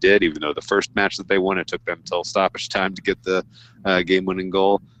 matches, and they did. Even though the first match that they won, it took them until stoppage time to get the game-winning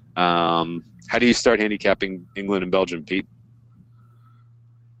goal. How do you start handicapping England and Belgium, Pete?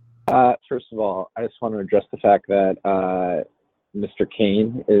 First of all, I just want to address the fact that Mr.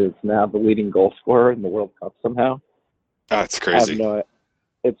 Kane is now the leading goal scorer in the World Cup somehow. That's crazy.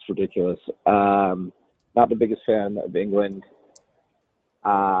 It's ridiculous. Not the biggest fan of England.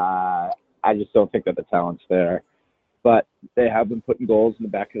 I just don't think that the talent's there. But they have been putting goals in the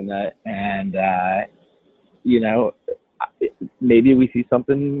back of the net, and maybe we see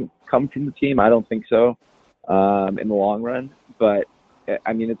something come from the team. I don't think so in the long run, but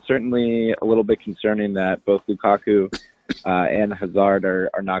I mean, it's certainly a little bit concerning that both Lukaku and Hazard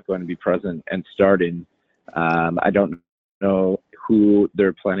are not going to be present and starting. I don't know who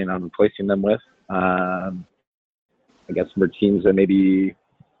they're planning on replacing them with. I guess for teams that maybe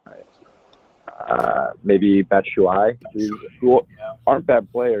Batshuayi, who aren't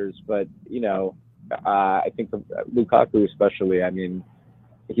bad players, but I think Lukaku especially. I mean,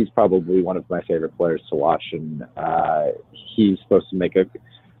 he's probably one of my favorite players to watch, and he's supposed to make a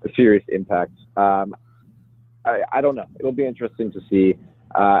serious impact. I don't know. It'll be interesting to see.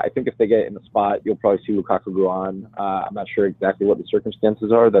 I think if they get in the spot, you'll probably see Lukaku go on. I'm not sure exactly what the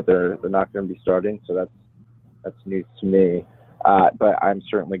circumstances are that they're not going to be starting, so that's news to me. But I'm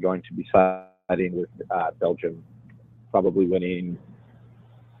certainly going to be siding with Belgium, probably winning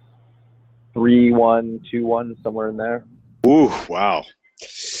 3-1, 2-1, somewhere in there. Ooh, wow.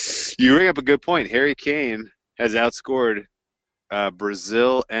 You bring up a good point. Harry Kane has outscored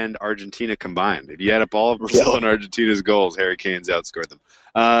Brazil and Argentina combined. If you add up all of Brazil and Argentina's goals, Harry Kane's outscored them.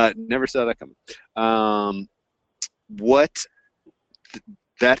 Never saw that coming.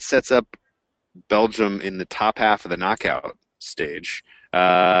 That sets up Belgium in the top half of the knockout stage.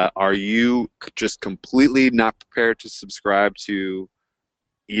 Are you just completely not prepared to subscribe to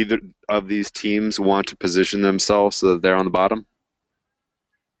either of these teams want to position themselves so that they're on the bottom?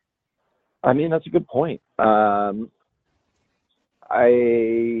 I mean, that's a good point. I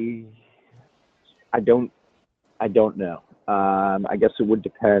don't know. I guess it would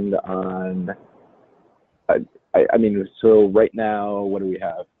depend on. I mean, so right now, what do we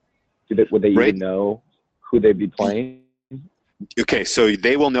have? Would they even know who they'd be playing? Okay, so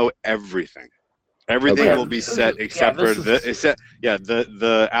they will know everything. Everything will be set except for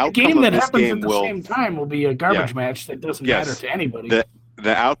the outcome game of that this happens game at the will same time will be a garbage match that doesn't matter to anybody.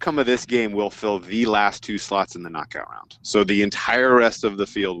 The outcome of this game will fill the last two slots in the knockout round. So the entire rest of the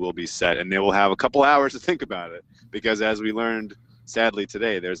field will be set, and they will have a couple hours to think about it. Because as we learned, sadly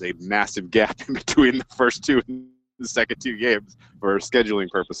today, there's a massive gap in between the first two and the second two games for scheduling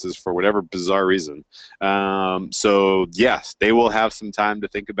purposes for whatever bizarre reason. So yes, they will have some time to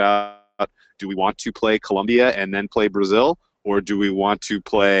think about, do we want to play Colombia and then play Brazil, or do we want to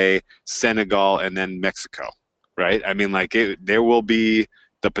play Senegal and then Mexico? Right? I mean, there will be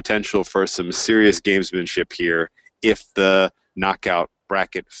the potential for some serious gamesmanship here if the knockout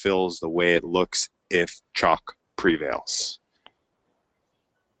bracket fills the way it looks if chalk prevails.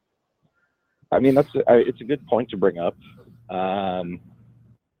 I mean, it's a good point to bring up. I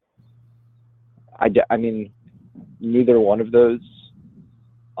mean, neither one of those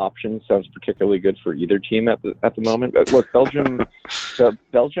options sounds particularly good for either team at the moment. But look, Belgium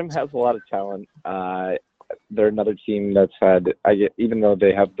has a lot of talent. They're another team that's had, even though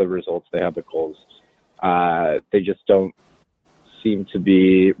they have the results, they have the goals. They just don't seem to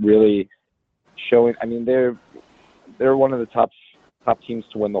be really showing. I mean, they're one of the top teams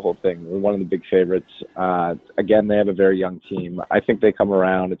to win the whole thing. They're one of the big favorites. Again, they have a very young team. I think they come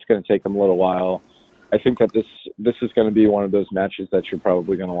around. It's going to take them a little while. I think that this is going to be one of those matches that you're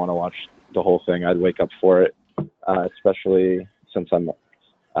probably going to want to watch the whole thing. I'd wake up for it, especially since I'm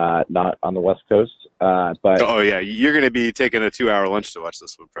not on the West Coast. But you're going to be taking a 2-hour lunch to watch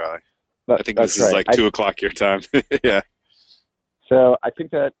this one, probably. I think this is like 2 o'clock your time. Yeah. So I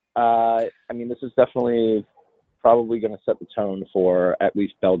think that this is definitely probably going to set the tone for at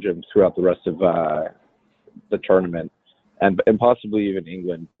least Belgium throughout the rest of the tournament, and possibly even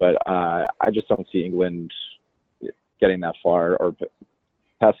England. But I just don't see England getting that far or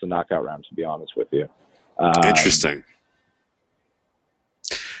past the knockout round, to be honest with you. Interesting.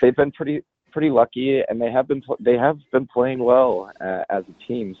 They've been pretty lucky, and they have been playing well as a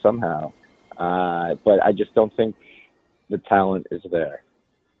team somehow. But I just don't think the talent is there.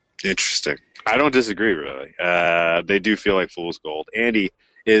 Interesting. I don't disagree, really. They do feel like fool's gold. Andy,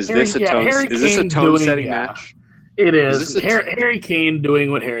 is this a tone-setting match? It is. Harry Kane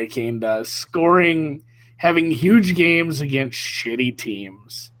doing what Harry Kane does, scoring, having huge games against shitty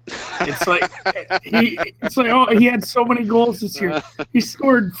teams. It's like he had so many goals this year. He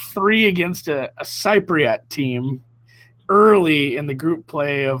scored 3 against a Cypriot team early in the group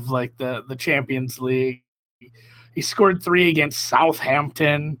play of the Champions League. He scored 3 against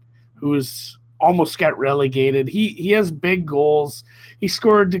Southampton, who's almost got relegated. He has big goals. He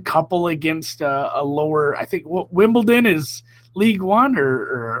scored a couple against a lower. I think Wimbledon is League One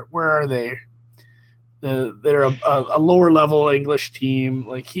or where are they? They're a lower level English team.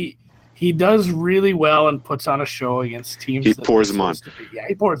 Like he he does really well and puts on a show against teams. He that pours they're them on. supposed to beat. Yeah,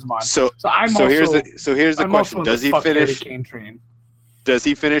 he pours them on. So here's the question: Does he finish? Kane train. Does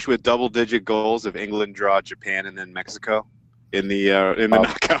he finish with double-digit goals if England draw Japan and then Mexico in the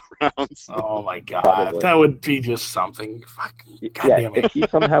knockout rounds? Oh my God, Probably. that would be just something. God damn it. If he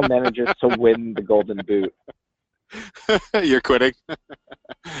somehow manages to win the Golden Boot, You're quitting.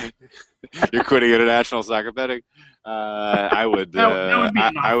 You're quitting international soccer betting. I would. That would be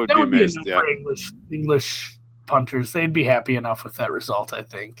enough. I would that be would be missed. enough Yeah. for English punters. They'd be happy enough with that result, I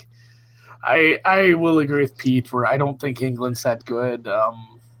think. I will agree with Pete where I don't think England's that good.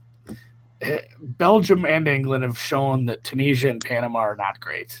 Belgium and England have shown that Tunisia and Panama are not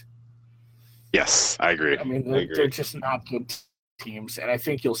great. Yes, I agree. I mean, I agree. they're just not good teams, and I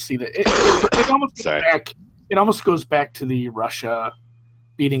think you'll see that it almost goes Sorry. back. It almost goes back to the Russia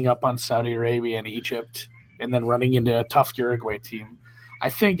beating up on Saudi Arabia and Egypt, and then running into a tough Uruguay team. I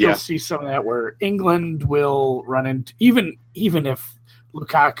think Yeah. you'll see some of that where England will run into even if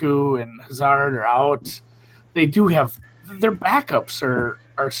Lukaku and Hazard are out, they do have their backups are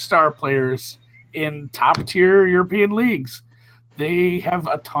star players in top tier European leagues. They have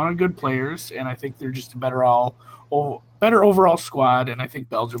a ton of good players, and I think they're just a better overall squad. And I think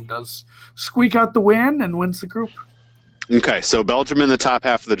Belgium does squeak out the win and wins the group. Okay, so Belgium in the top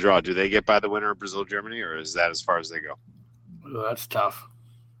half of the draw. Do they get by the winner of Brazil-Germany, or is that as far as they go? Oh, that's tough.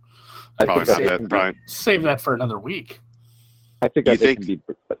 I Probably think not. that they can Probably. Save that for another week. I think You that they think- can beat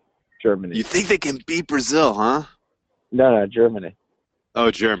Germany. You think they can beat Brazil, huh? No, Germany. Oh,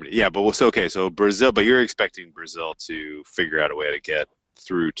 Germany. Yeah, but okay. So Brazil, but you're expecting Brazil to figure out a way to get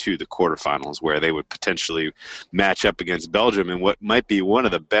through to the quarterfinals, where they would potentially match up against Belgium in what might be one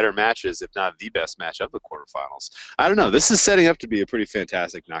of the better matches, if not the best match of the quarterfinals. I don't know. This is setting up to be a pretty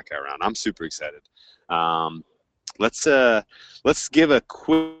fantastic knockout round. I'm super excited. Let's give a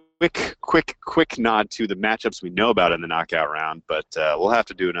quick nod to the matchups we know about in the knockout round, but we'll have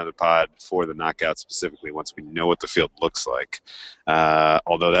to do another pod for the knockout specifically once we know what the field looks like.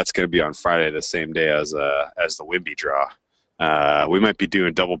 Although that's going to be on Friday, the same day as the Wimby draw. We might be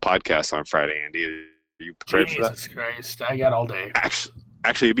doing double podcasts on Friday, Andy. Are you prepared for that? Jesus Christ, I got all day.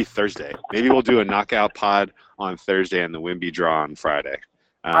 Actually, it'd be Thursday. Maybe we'll do a knockout pod on Thursday and the Wimby draw on Friday.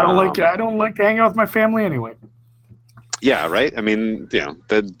 I don't like to hang out with my family anyway. Yeah, right. I mean, you know,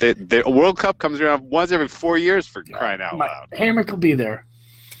 the World Cup comes around once every 4 years for crying out My loud. hammock will be there.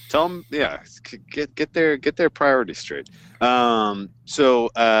 Tell them, yeah, get their priorities straight. So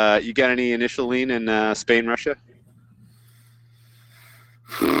you got any initial lean in Spain, Russia?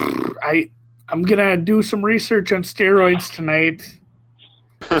 I'm gonna do some research on steroids tonight.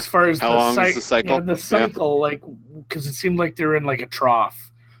 As far as How long is the cycle? Yeah, the cycle, like, because it seemed like they're in like a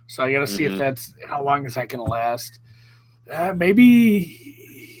trough. So I got to see if Mhm. that's how long is that gonna last.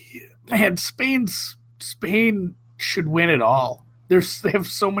 Maybe, man, Spain should win it all. They have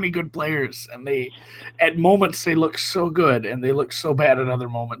so many good players, and at moments they look so good, and they look so bad at other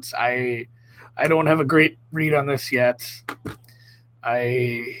moments. I don't have a great read on this yet.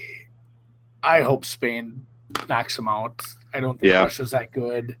 I hope Spain knocks them out. I don't think Yeah. Russia's that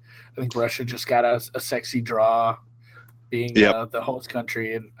good. I think Russia just got a sexy draw, being Yep. the host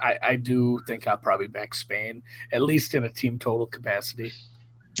country, and I do think I'll probably back Spain, at least in a team total capacity.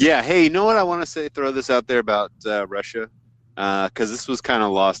 Yeah. Hey, you know what I want to say? Throw this out there about Russia, because this was kind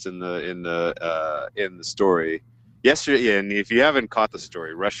of lost in the story yesterday. Yeah, and if you haven't caught the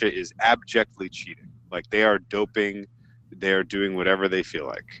story, Russia is abjectly cheating. Like, they are doping. They are doing whatever they feel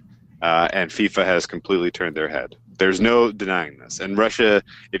like, and FIFA has completely turned their head. There's no denying this. And Russia,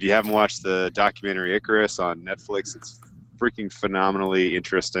 if you haven't watched the documentary Icarus on Netflix, it's freaking phenomenally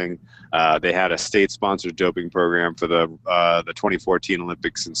interesting. They had a state-sponsored doping program for the 2014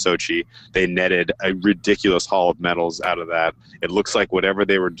 Olympics in Sochi. They netted a ridiculous haul of medals out of that. It looks like whatever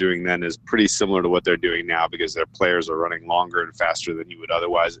they were doing then is pretty similar to what they're doing now, because their players are running longer and faster than you would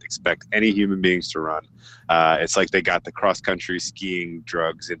otherwise expect any human beings to run. It's like they got the cross-country skiing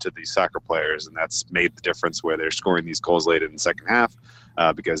drugs into these soccer players, and that's made the difference where they're scoring these goals late in the second half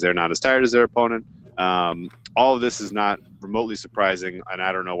because they're not as tired as their opponent. All of this is not remotely surprising, and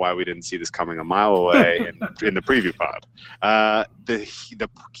I don't know why we didn't see this coming a mile away in the preview pod. The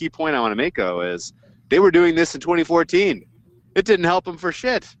key point I want to make, though, is they were doing this in 2014. It didn't help them for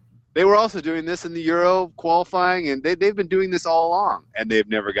shit. They were also doing this in the Euro qualifying, and they've been doing this all along, and they've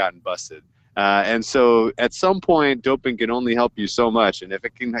never gotten busted. And so at some point, doping can only help you so much, and if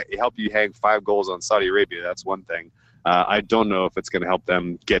it can help you hang 5 goals on Saudi Arabia, that's one thing. I don't know if it's going to help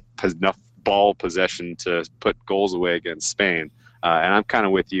them get enough ball possession to put goals away against Spain, and I'm kind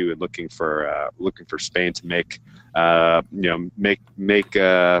of with you in looking for Spain to make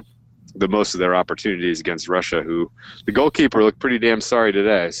the most of their opportunities against Russia, who the goalkeeper looked pretty damn sorry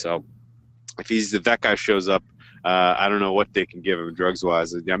today. So if that guy shows up, I don't know what they can give him drugs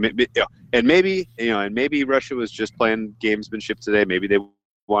wise. And maybe Russia was just playing gamesmanship today. Maybe they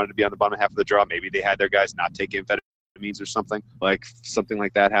wanted to be on the bottom half of the draw. Maybe they had their guys not take amphetamines or something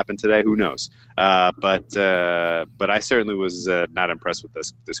like that happened today. Who knows? But I certainly was not impressed with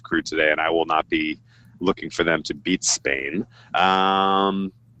this crew today, and I will not be looking for them to beat Spain.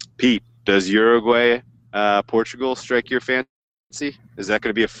 Pete, does Uruguay Portugal strike your fancy? Is that going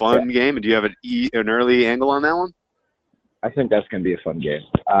to be a fun game? And do you have an early angle on that one? I think that's going to be a fun game.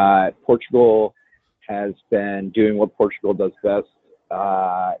 Portugal has been doing what Portugal does best,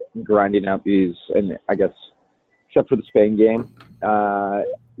 grinding out these, and I guess, except for the Spain game,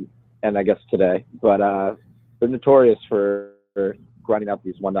 and I guess today, but they're notorious for grinding out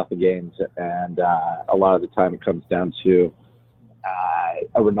these 1-0 games, and a lot of the time it comes down to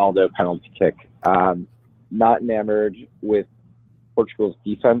a Ronaldo penalty kick. Not enamored with Portugal's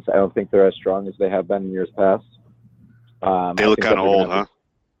defense. I don't think they're as strong as they have been in years past. They look kind of old, huh?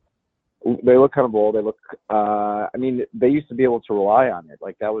 They look kind of old. They look. They used to be able to rely on it.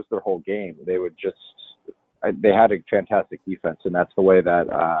 Like that was their whole game. They would just. They had a fantastic defense, and that's the way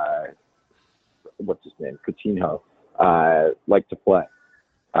that what's his name, Coutinho, liked to play.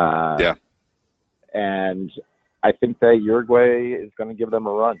 Yeah. And I think that Uruguay is going to give them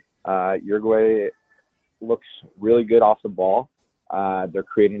a run. Uruguay looks really good off the ball. They're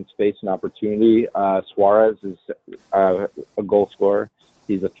creating space and opportunity. Suarez is a goal scorer.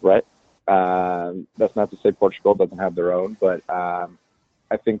 He's a threat. That's not to say Portugal doesn't have their own, but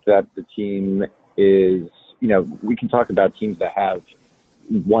I think that the team is, we can talk about teams that have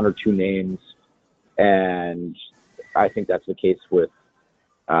one or two names, and I think that's the case with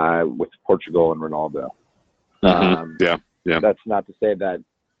Portugal and Ronaldo. Yeah. That's not to say that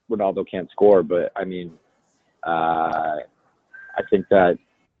Ronaldo can't score, but I think that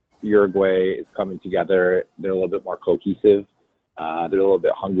Uruguay is coming together. They're a little bit more cohesive. They're a little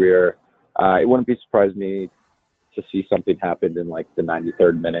bit hungrier. It wouldn't be surprised me to see something happen in like the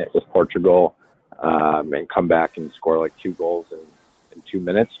 93rd minute with Portugal and come back and score like 2 goals in 2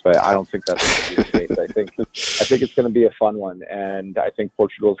 minutes. But I don't think that's going to be the case. I think it's going to be a fun one, and I think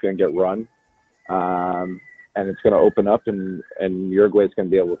Portugal is going to get run, and it's going to open up, and Uruguay is going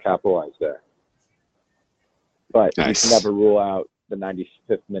to be able to capitalize there. But nice. You can never rule out the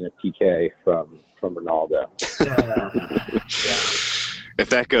 95th minute PK from Ronaldo. If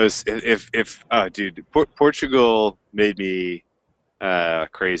that goes, dude, Portugal made me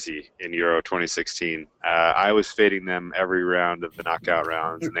crazy in Euro 2016. I was fading them every round of the knockout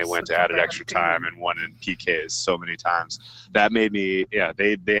rounds, and they went to added extra time and won in PKs so many times. That made me,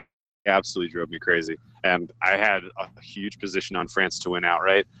 they absolutely drove me crazy. And I had a huge position on France to win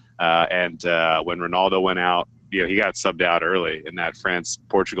outright. And when Ronaldo went out, he got subbed out early in that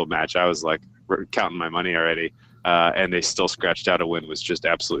France-Portugal match. I was like counting my money already. And they still scratched out a win. Was just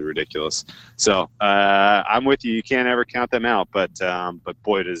absolutely ridiculous. So I'm with you. You can't ever count them out. But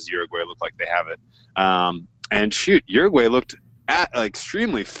boy, does Uruguay look like they have it. And shoot, Uruguay looked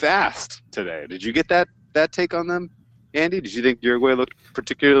extremely fast today. Did you get that take on them, Andy? Did you think Uruguay looked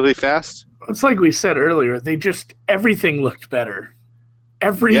particularly fast? It's like we said earlier. Everything looked better.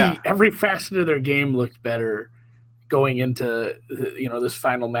 Every facet of their game looked better going into this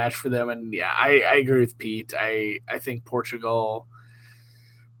final match for them. And I agree with Pete. I think Portugal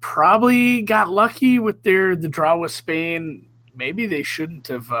probably got lucky with the draw with Spain. Maybe they shouldn't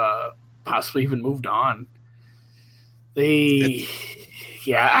have possibly even moved on. I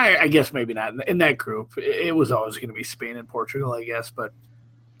guess maybe not in that group. It was always going to be Spain and Portugal, I guess, but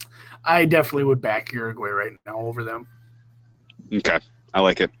I definitely would back Uruguay right now over them. Okay. I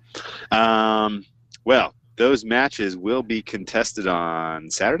like it. Well, those matches will be contested on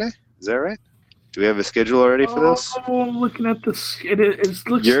Saturday. Is that right? Do we have a schedule already for this? Oh, I'm looking at this. It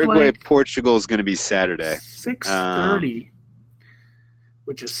looks Uruguay, like Portugal is going to be Saturday. 6:30,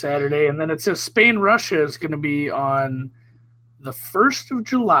 which is Saturday. And then it says Spain, Russia is going to be on the 1st of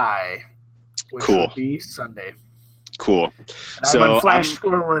July, which Cool. will be Sunday. Cool. And I'm on Flash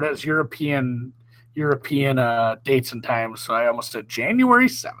Score where it has European dates and times, so I almost said January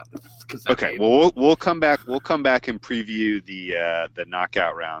 7th. Okay, well we'll come back and preview the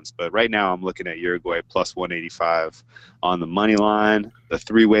knockout rounds, but right now I'm looking at Uruguay plus 185 on the money line, the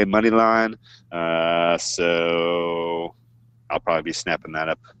 3-way money line. So I'll probably be snapping that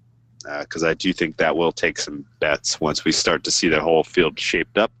up because I do think that will take some bets once we start to see the whole field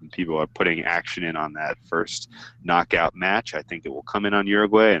shaped up and people are putting action in on that first knockout match. I think it will come in on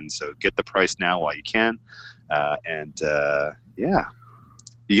Uruguay, and so get the price now while you can.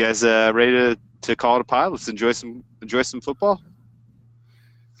 You guys ready to call it a pod? Let's enjoy some football.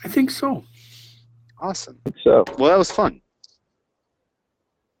 I think so. Awesome. So, Well, that was fun.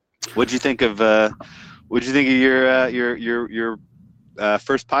 What'd you think of your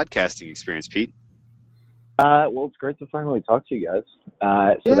first podcasting experience, Pete? well, it's great to finally talk to you guys.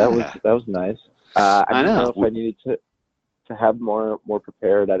 So that was nice. I didn't know if I needed to have more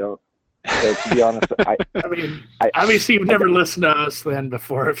prepared. I don't. So to be honest, I mean, obviously you've never listened to us then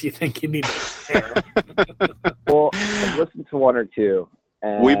before. If you think you need to prepare. Well, I've listened to one or two.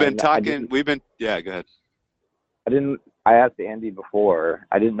 And We've been talking. Yeah, go ahead. I asked Andy before.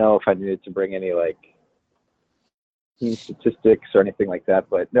 I didn't know if I needed to bring any like team statistics or anything like that.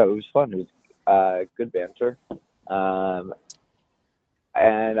 But no, it was fun. It was good banter. And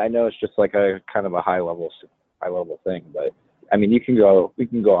I know it's just like a kind of a high level thing, but I mean, we can go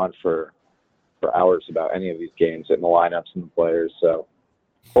on for hours about any of these games and the lineups and the players. So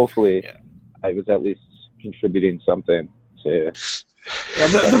hopefully I was at least contributing something to. Yeah,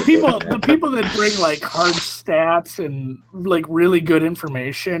 the people that bring like hard stats and like really good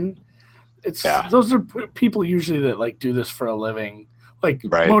information, those are people usually that like do this for a living. Like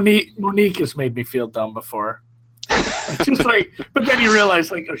Monique has made me feel dumb before. Just like, but then you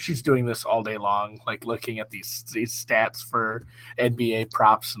realize like, oh, she's doing this all day long, like looking at these stats for NBA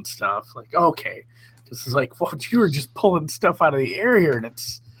props and stuff. Like, okay, this is like, well, you were just pulling stuff out of the air here,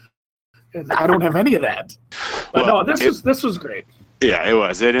 and I don't have any of that. But no, this was great. Yeah, it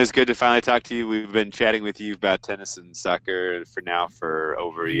was. It is good to finally talk to you. We've been chatting with you about tennis and soccer for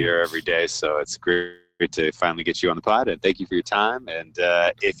over a year every day, so it's great to finally get you on the pod, and thank you for your time. And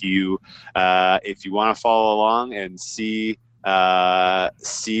if you want to follow along and see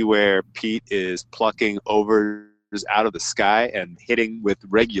where Pete is plucking overs out of the sky and hitting with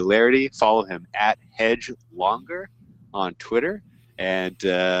regularity, follow him at HedgeLonger on Twitter. And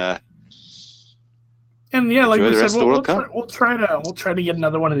yeah, like we said, we'll try to get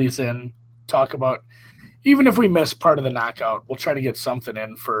another one of these in. Talk about, even if we miss part of the knockout, we'll try to get something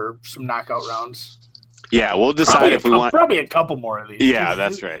in for some knockout rounds. Yeah, we'll decide if we want. Probably a couple more of these. Yeah,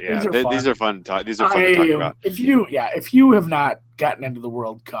 that's right. Yeah, these are fun. These are fun to talk about. If you have not gotten into the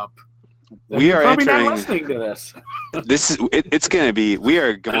World Cup, we are probably entering. Not listening to this. It's going to be. We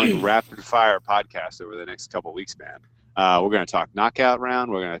are going rapid fire podcast over the next couple of weeks, man. We're going to talk knockout round.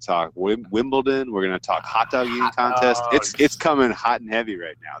 We're going to talk Wimbledon. We're going to talk hot dog eating contest. It's coming hot and heavy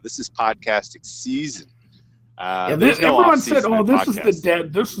right now. This is podcasting season. Everyone said, "Oh, this is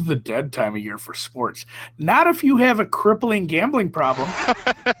the dead time of year for sports." Not if you have a crippling gambling problem.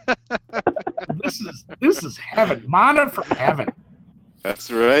 This is heaven, manna from heaven.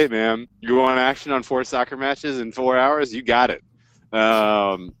 That's right, man. You want action on 4 soccer matches in 4 hours? You got it.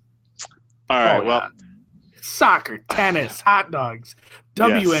 All right. Well, soccer, tennis, hot dogs,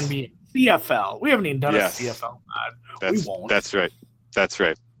 WNBA, CFL. We haven't even done a CFL pod. We won't. That's right.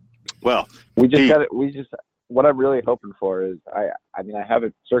 Well, we just got it. What I'm really hoping for is, I have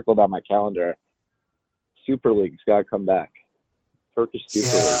it circled on my calendar. Super League's got to come back. Turkish Super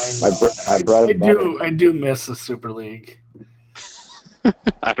League. I do miss the Super League.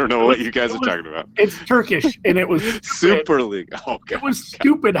 I don't know what you guys are talking about. It's Turkish, and it was Super League. Oh, God. It was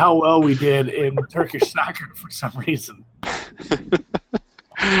stupid how well we did in Turkish soccer for some reason.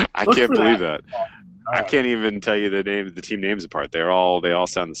 I can't believe that. I can't even tell you the team names apart. They all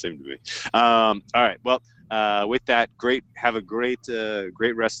sound the same to me. All right. Well, with that, have a great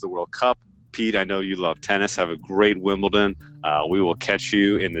rest of the World Cup. Pete, I know you love tennis. Have a great Wimbledon. We will catch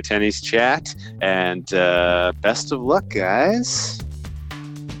you in the tennis chat, and best of luck, guys.